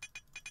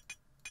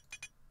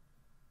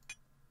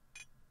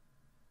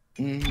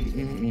 Man,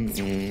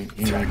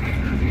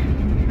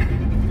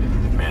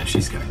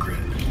 she's got grit.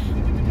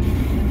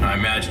 I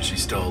imagine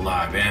she's still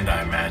alive, and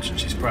I imagine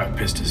she's probably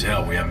pissed as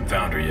hell we haven't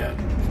found her yet.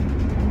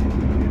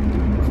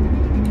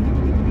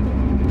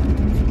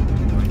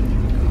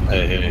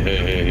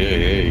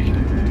 Hey.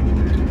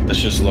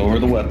 Let's just lower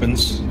the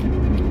weapons.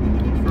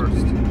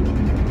 First.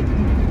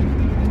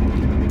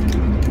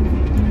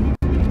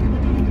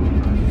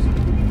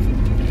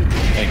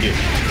 Thank you.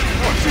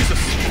 Oh,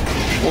 Jesus!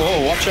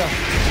 Whoa, watch out.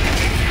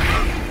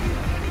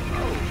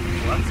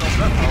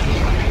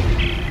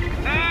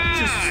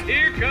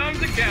 Here comes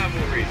the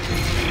cavalry.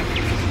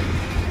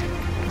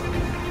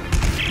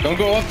 Don't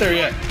go up there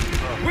yet.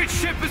 Which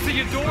ship is the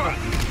Eudora?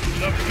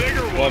 The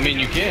bigger one. Well, I mean,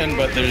 you can,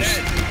 but there's,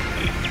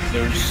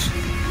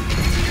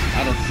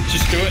 I don't,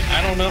 just do it.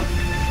 I don't know.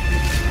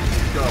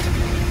 Go.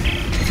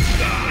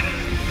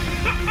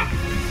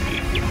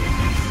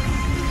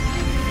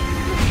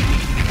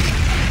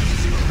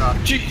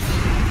 Jeez.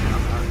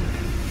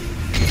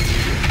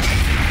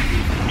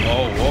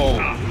 Oh, whoa.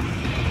 Ah,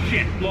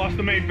 shit, lost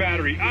the main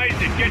battery.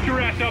 Isaac, get your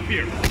ass up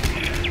here.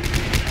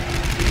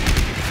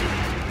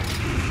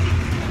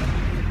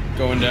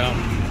 Going down.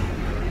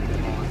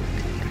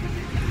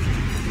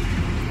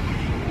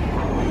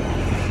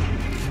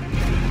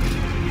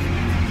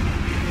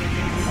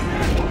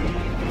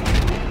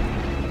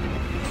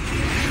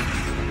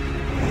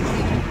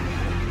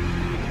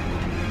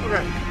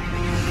 Okay.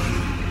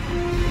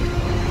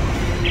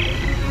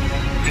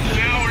 It's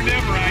now or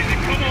never, Isaac.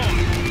 Come on.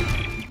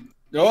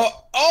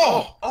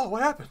 Oh,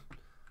 what happened?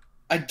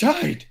 I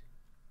died.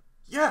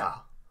 Yeah.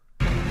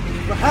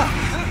 What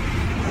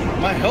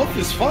happened? My health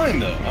is fine,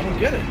 though. I don't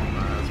get it.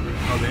 That's weird.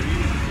 Oh, maybe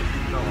you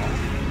fell off.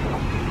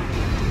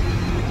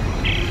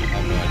 I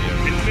have no idea.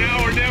 It's now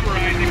or never,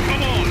 Isaac.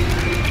 Come on.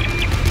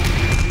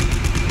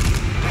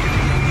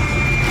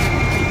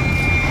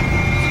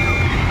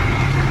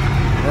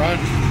 Run.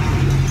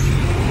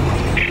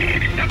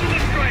 Step to the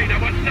train. I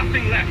want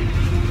nothing left.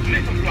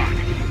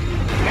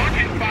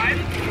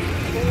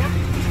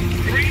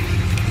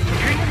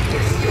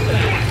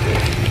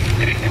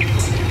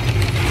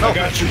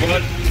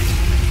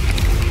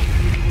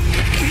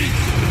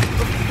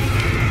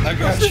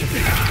 got you.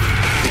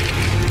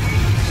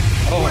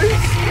 Oh. I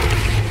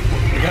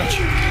got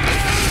you.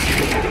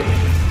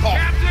 Oh.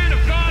 Captain,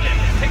 I've got him.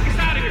 Take us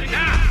out of here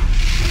now.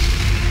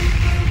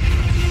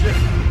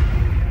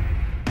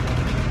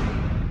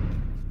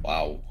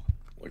 Wow.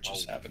 What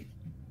just happened?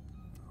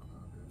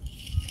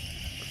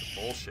 That's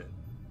bullshit.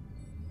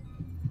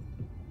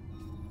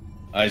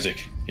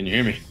 Isaac, can you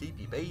hear me?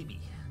 Sleepy baby.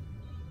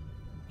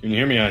 Can you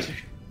hear me, Isaac?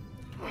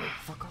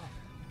 Fuck off.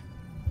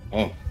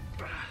 Oh.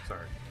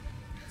 Sorry.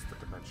 It's the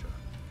dementia.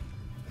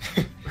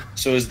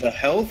 So is the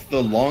health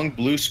the long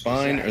blue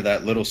spine or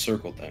that little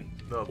circle thing?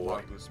 The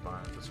long blue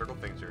spine. The circle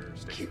things are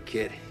sticking. Cute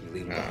kid. You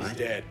leave him behind. He's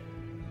dead.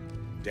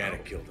 Dana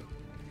killed him.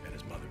 And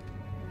his mother.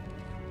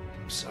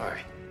 I'm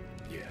sorry.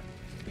 Yeah.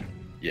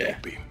 Yeah.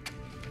 Don't be.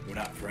 We're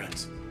not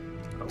friends.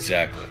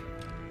 Exactly.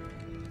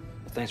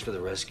 Well, thanks for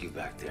the rescue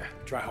back there.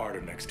 Try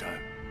harder next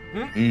time.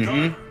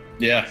 Mm-hmm.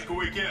 Yeah. Take a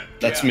weekend.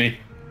 That's me.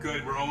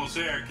 Good, we're almost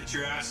there. Get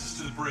your asses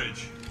to the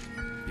bridge.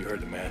 You heard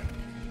the man.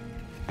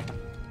 God,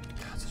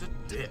 such a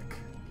dick.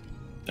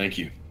 Thank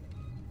you.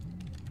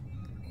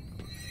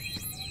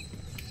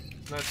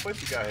 Nice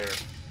place you got here.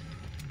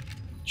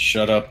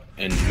 Shut up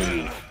and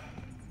move.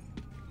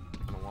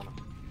 I'm gonna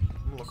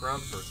look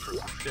around first for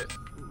shit.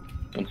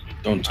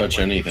 Don't touch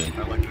anything.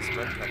 I like this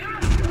med pack you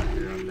got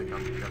here. I think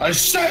I'm gonna... I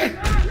said!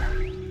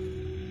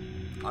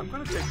 I'm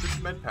gonna take this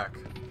med pack.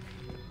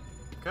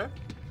 Okay?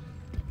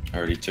 I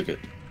already took it.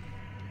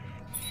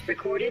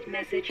 Recorded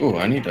message. Oh,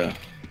 I need to...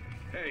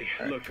 Hey,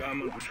 look,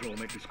 I'm on patrol.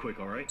 Make this quick,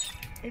 all right?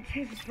 It's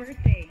his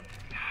birthday.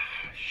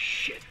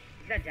 Shit.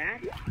 Is that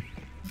Dad?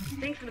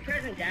 Thanks for the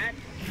present, Dad.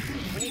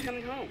 When are you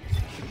coming home?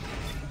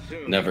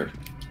 Soon. Never.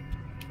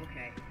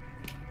 Okay.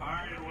 All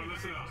right, everyone,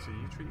 listen up. So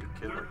you treat your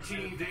kid like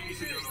 13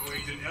 days ago,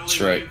 Agent That's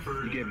right.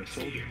 You gave him a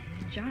soldier.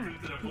 John,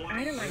 he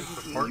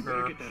idolizes you. You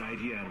better get that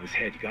idea out of his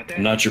head. You got that?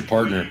 I'm not your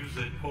partner.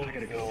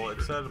 Well,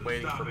 it said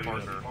waiting for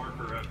partner.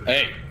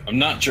 Hey, I'm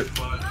not your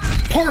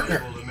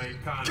partner!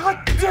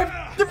 God damn it!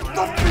 Never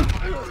left me!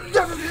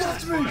 Never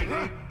left me!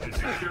 And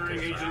securing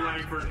Agent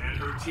Langford and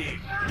her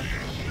team.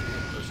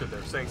 Oh shit, they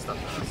were saying stuff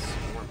to us.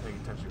 We weren't paying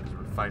attention because we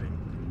were fighting.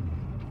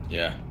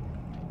 Yeah.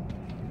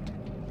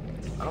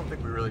 I don't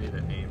think we really need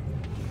to aim.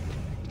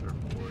 Or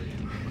worry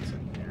about what's in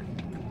here.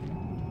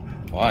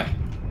 Why?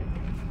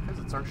 Because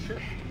it's our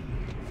ship.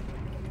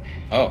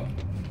 Oh.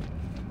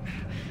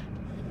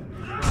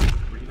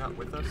 Were you not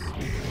with us?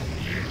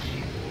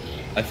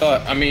 I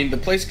thought, I mean, the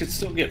place could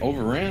still get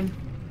overran.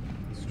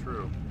 It's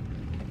true.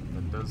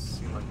 That does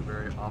seem like a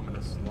very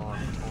ominous long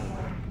hole.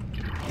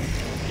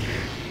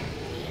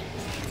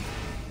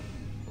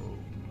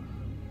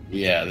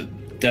 Yeah,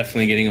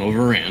 definitely getting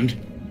overran.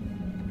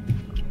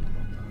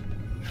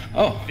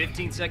 Oh.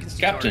 15 seconds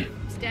to Captain.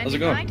 How's it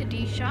going? To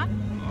D-shot.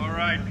 All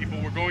right, people,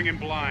 we're going in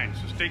blind,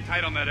 so stay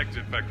tight on that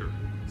exit vector.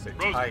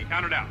 Rosie,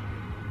 count it out.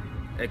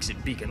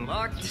 Exit beacon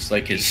locked. Just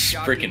like his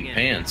freaking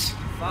pants.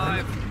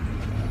 5,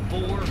 4,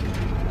 3,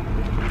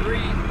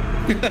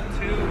 2,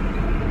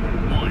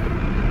 1.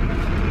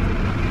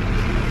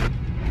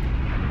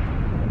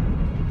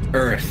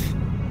 Earth.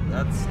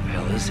 That's What the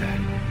hell is that?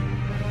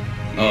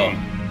 Oh.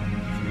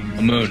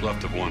 A moon.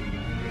 Left of one.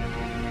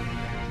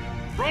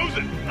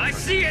 Frozen! I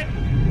see it!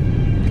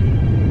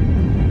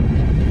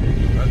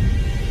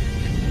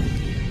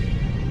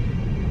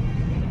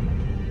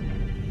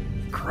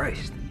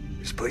 Christ,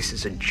 this place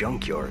is a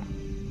junkyard.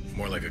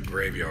 More like a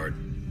graveyard.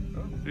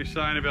 Any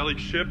sign of Ellie's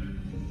ship?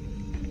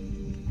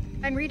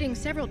 I'm reading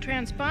several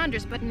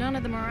transponders, but none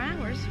of them are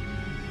ours.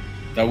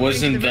 That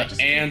wasn't the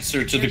registry,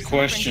 answer to the they're sovereign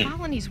question.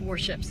 colonies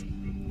warships.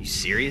 You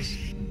serious?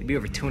 They'd be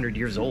over 200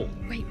 years old.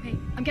 Wait,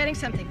 I'm getting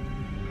something.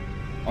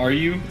 Are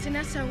you? It's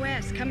an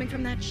SOS coming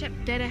from that ship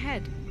dead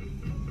ahead.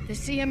 The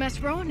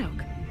CMS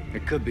Roanoke.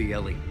 It could be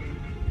Ellie.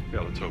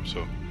 Yeah, let's hope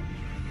so. All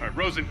right,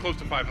 Rosen, close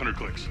to 500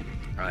 clicks.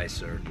 Aye,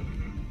 sir.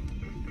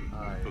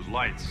 Those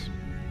lights,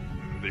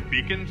 are they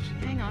beacons?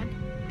 Hang on.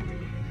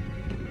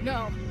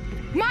 No.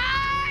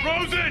 Mike!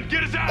 Rosen,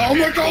 get us out Oh of my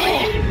here!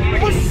 god!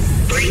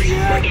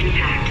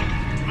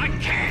 I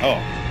can't! Oh,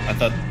 I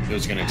thought it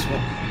was gonna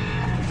explode.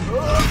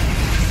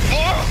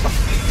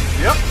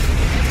 Yep.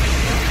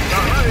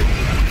 Alright.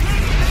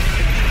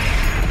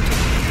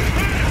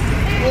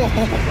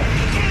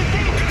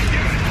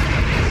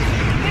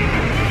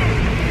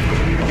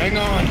 Hang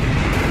on.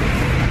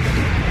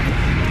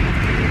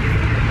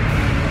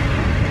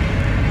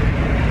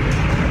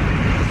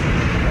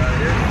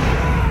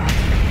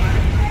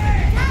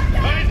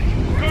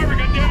 Carver,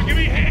 goddammit, give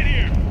me a hand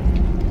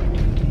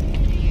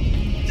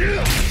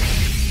here!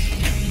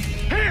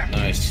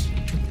 Nice.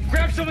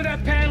 Grab some of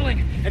that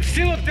paneling and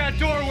seal up that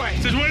doorway.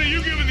 Says, when are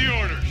you giving the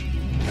orders?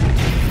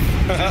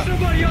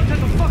 Somebody else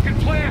has a fucking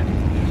plan.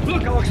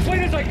 Look, I'll explain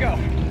as I go.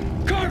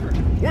 Carver,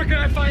 where can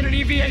I find an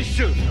EVA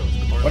suit?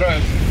 What do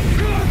I...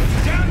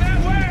 Carver, down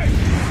that way!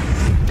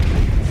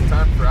 It's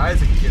time for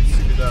Isaac to get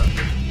suited up.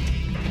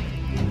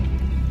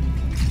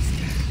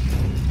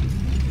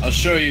 I'll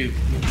show you.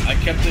 I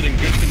kept it in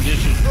good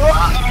condition.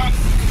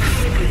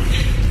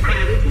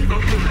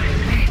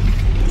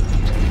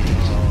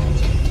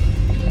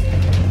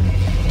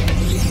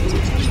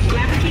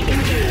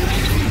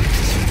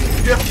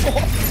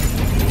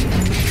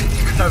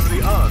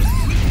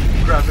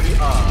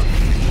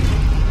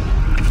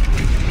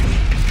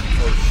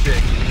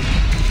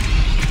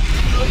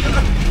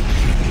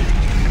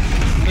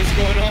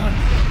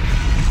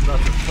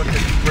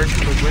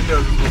 breaking the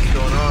windows is what's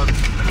going on.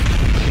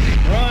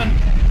 Run!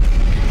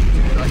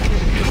 Dude, I can't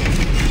do it.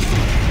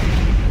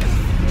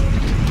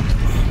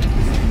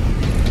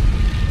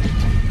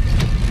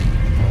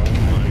 Oh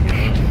my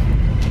god.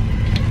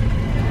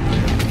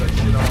 Get that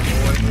shit on,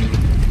 boy.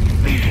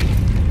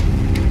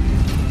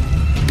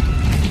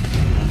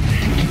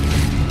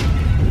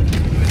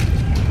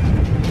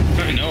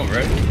 I know,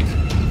 right?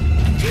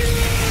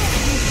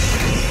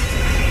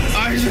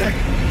 Isaac!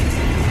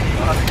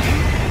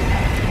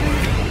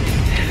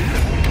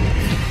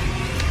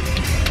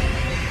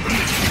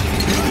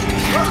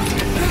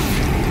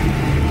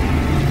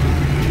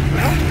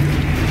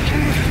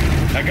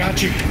 I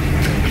got you.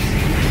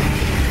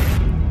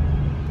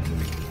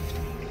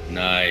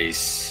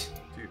 Nice.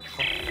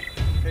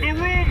 The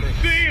room's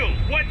sealed.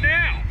 What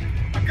now?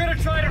 I'm gonna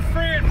try to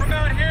free it from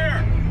out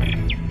here.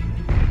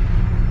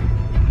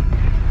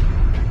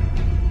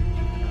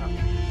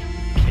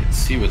 Can't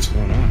see what's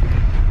going on.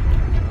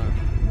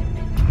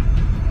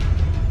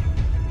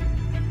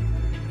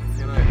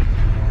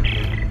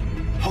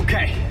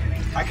 Okay,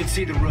 I can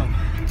see the room.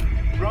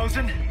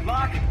 Rosen,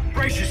 Locke,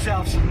 brace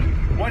yourselves.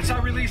 Once I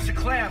release the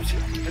clamps,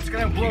 it's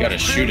gonna blow You gotta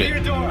shoot clear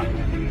it. to your door.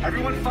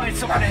 Everyone find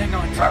something to hang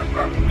on to.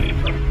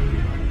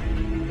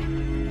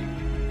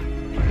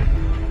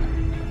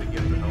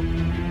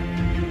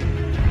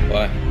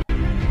 What?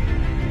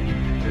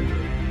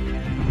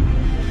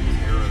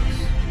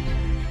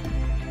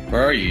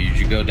 Where are you? Did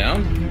you go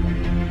down?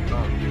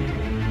 No.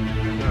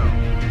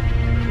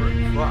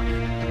 Fuck.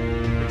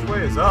 Which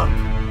way is up?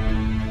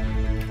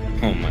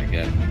 Oh my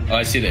god. Oh,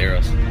 I see the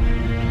arrows.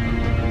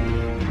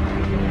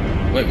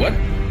 Wait, what?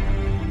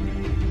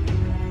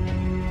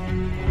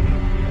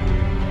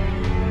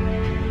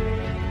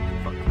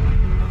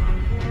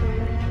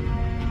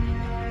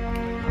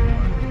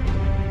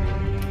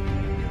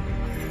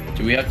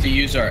 Do we have to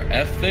use our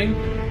F thing?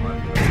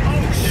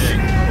 Oh shit!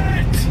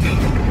 I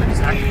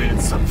just activated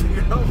something. I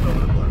don't know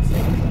what it was.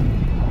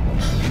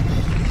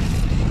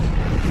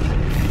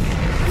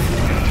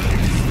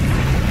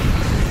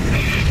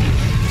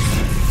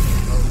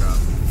 Oh god.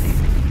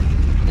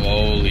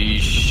 Holy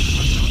shit.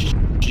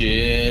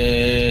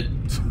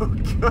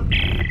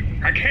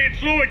 I can't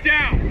slow it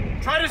down.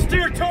 Try to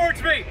steer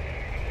towards me.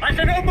 I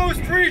can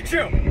almost reach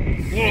you.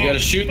 You gotta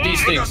shoot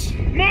these things.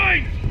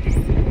 Mine!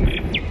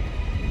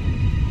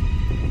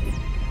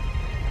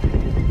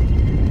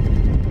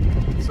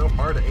 It's so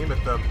hard to aim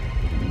at them.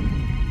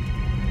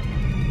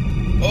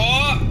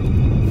 Oh!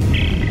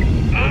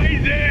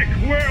 Isaac,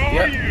 where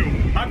are you?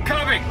 I'm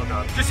coming. Oh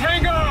god. Just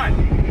hang on.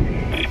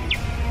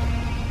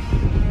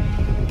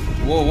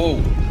 Whoa,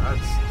 whoa.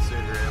 That's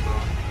savior ammo.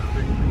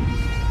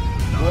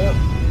 What?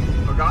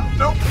 Oh god.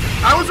 Nope.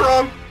 I was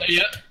wrong.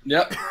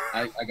 Yep.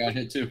 I got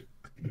hit too.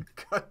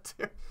 God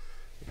damn.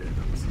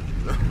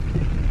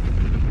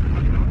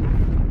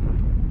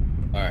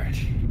 Okay, Alright.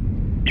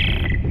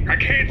 I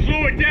can't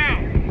slow it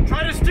down.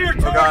 Try to steer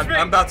towards oh god, me.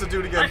 I'm about to do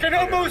it again. I can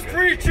almost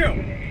reach you.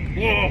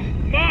 Whoa,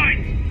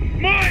 mine!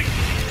 Mine!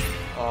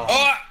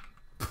 Oh!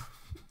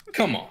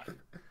 Come on.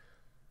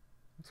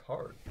 It's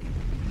hard.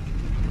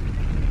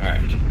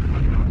 Alright.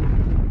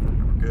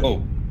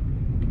 Oh.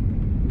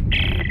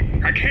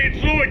 I can't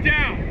slow it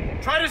down.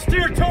 Try to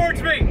steer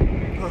towards me.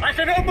 I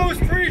can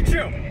almost reach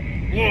you.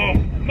 Whoa,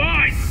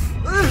 mine!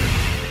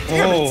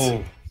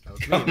 Oh.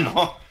 Come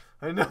on.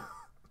 I know.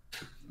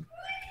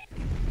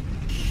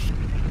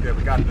 Okay,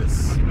 we got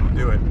this.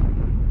 Do it.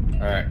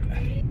 Alright.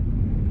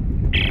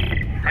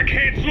 I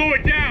can't slow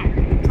it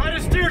down. Try to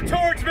steer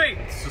towards me.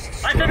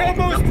 I can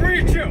almost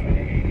reach you.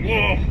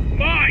 Whoa,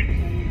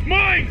 mine!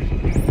 Mine!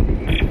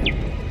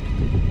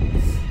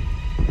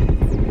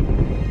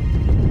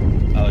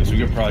 Alex, we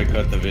could probably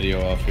cut the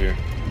video off here.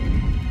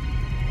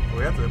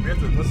 We have to,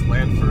 let's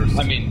land first.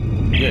 I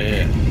mean,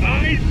 yeah.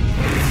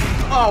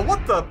 Oh,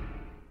 what the?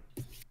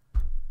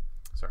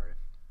 Sorry.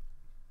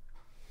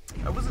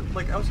 I wasn't,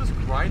 like, I was just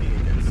grinding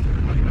against it.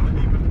 Like, I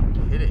didn't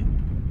even hit it.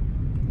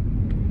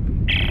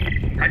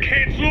 I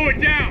can't slow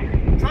it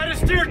down. Try to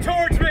steer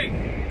towards me.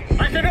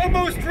 I can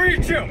almost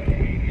reach you.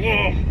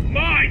 Whoa,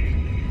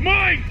 mine!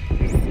 Mine!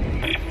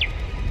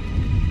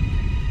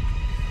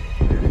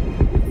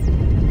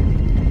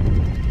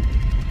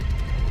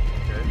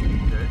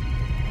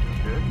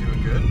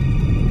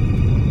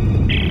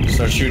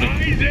 Start shooting.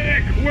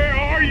 Isaac, where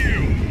are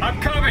you? I'm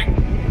coming.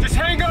 Just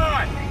hang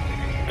on.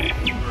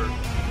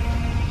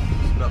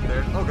 Sit up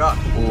there. Oh god.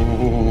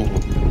 Ooh.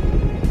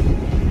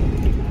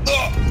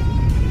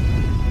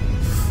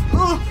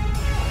 Oh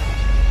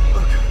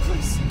god,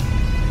 please.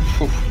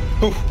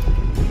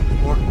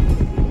 More.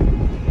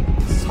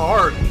 It's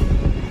hard.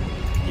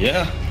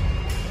 Yeah.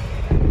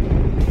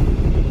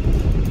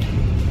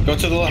 Go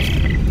to the left.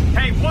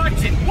 Hey,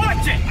 watch it.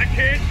 Watch it. I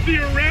can't see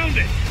around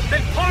it.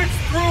 Then punch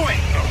through it.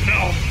 Oh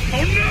no!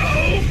 Oh no!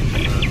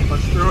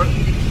 Punch through it.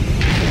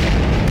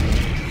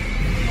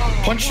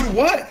 Punch you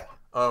what?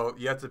 Oh,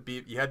 you had to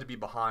be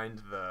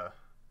behind the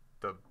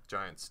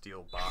giant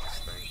steel box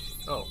thing.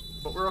 Oh,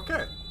 but we're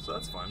okay, so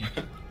that's fine.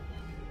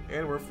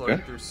 And we're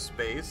floating through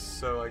space,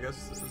 so I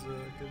guess this is a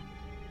good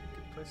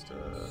place to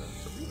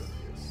leave it,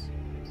 I guess.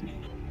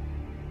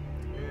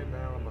 And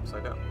now I'm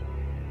upside down.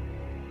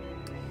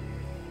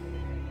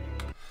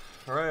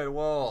 Alright,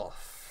 well,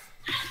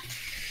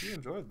 you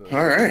enjoyed this.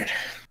 Alright.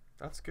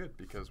 That's good,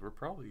 because we're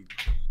probably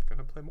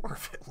gonna play more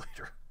of it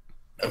later.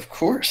 Of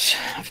course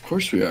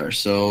we are.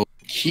 So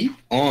keep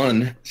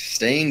on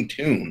staying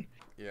tuned.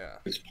 Yeah.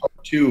 It's part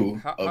 2.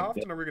 How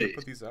often are we gonna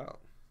put these out?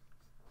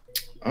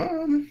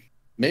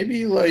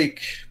 Maybe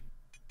like,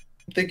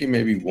 I'm thinking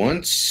maybe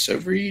once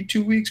every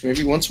 2 weeks,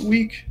 maybe once a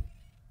week.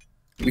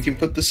 We can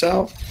put this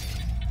out.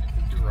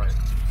 You're right.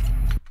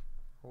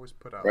 Always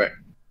put out. Right.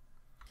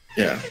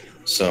 Yeah.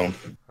 So.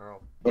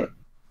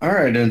 All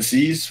right,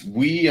 NCs.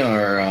 We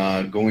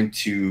are going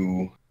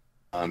to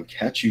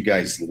catch you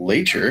guys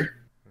later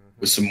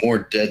with some more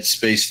Dead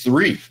Space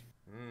 3.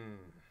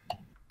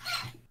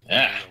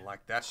 Yeah.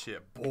 Like that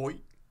shit, boy.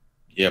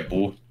 Yeah,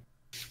 boy.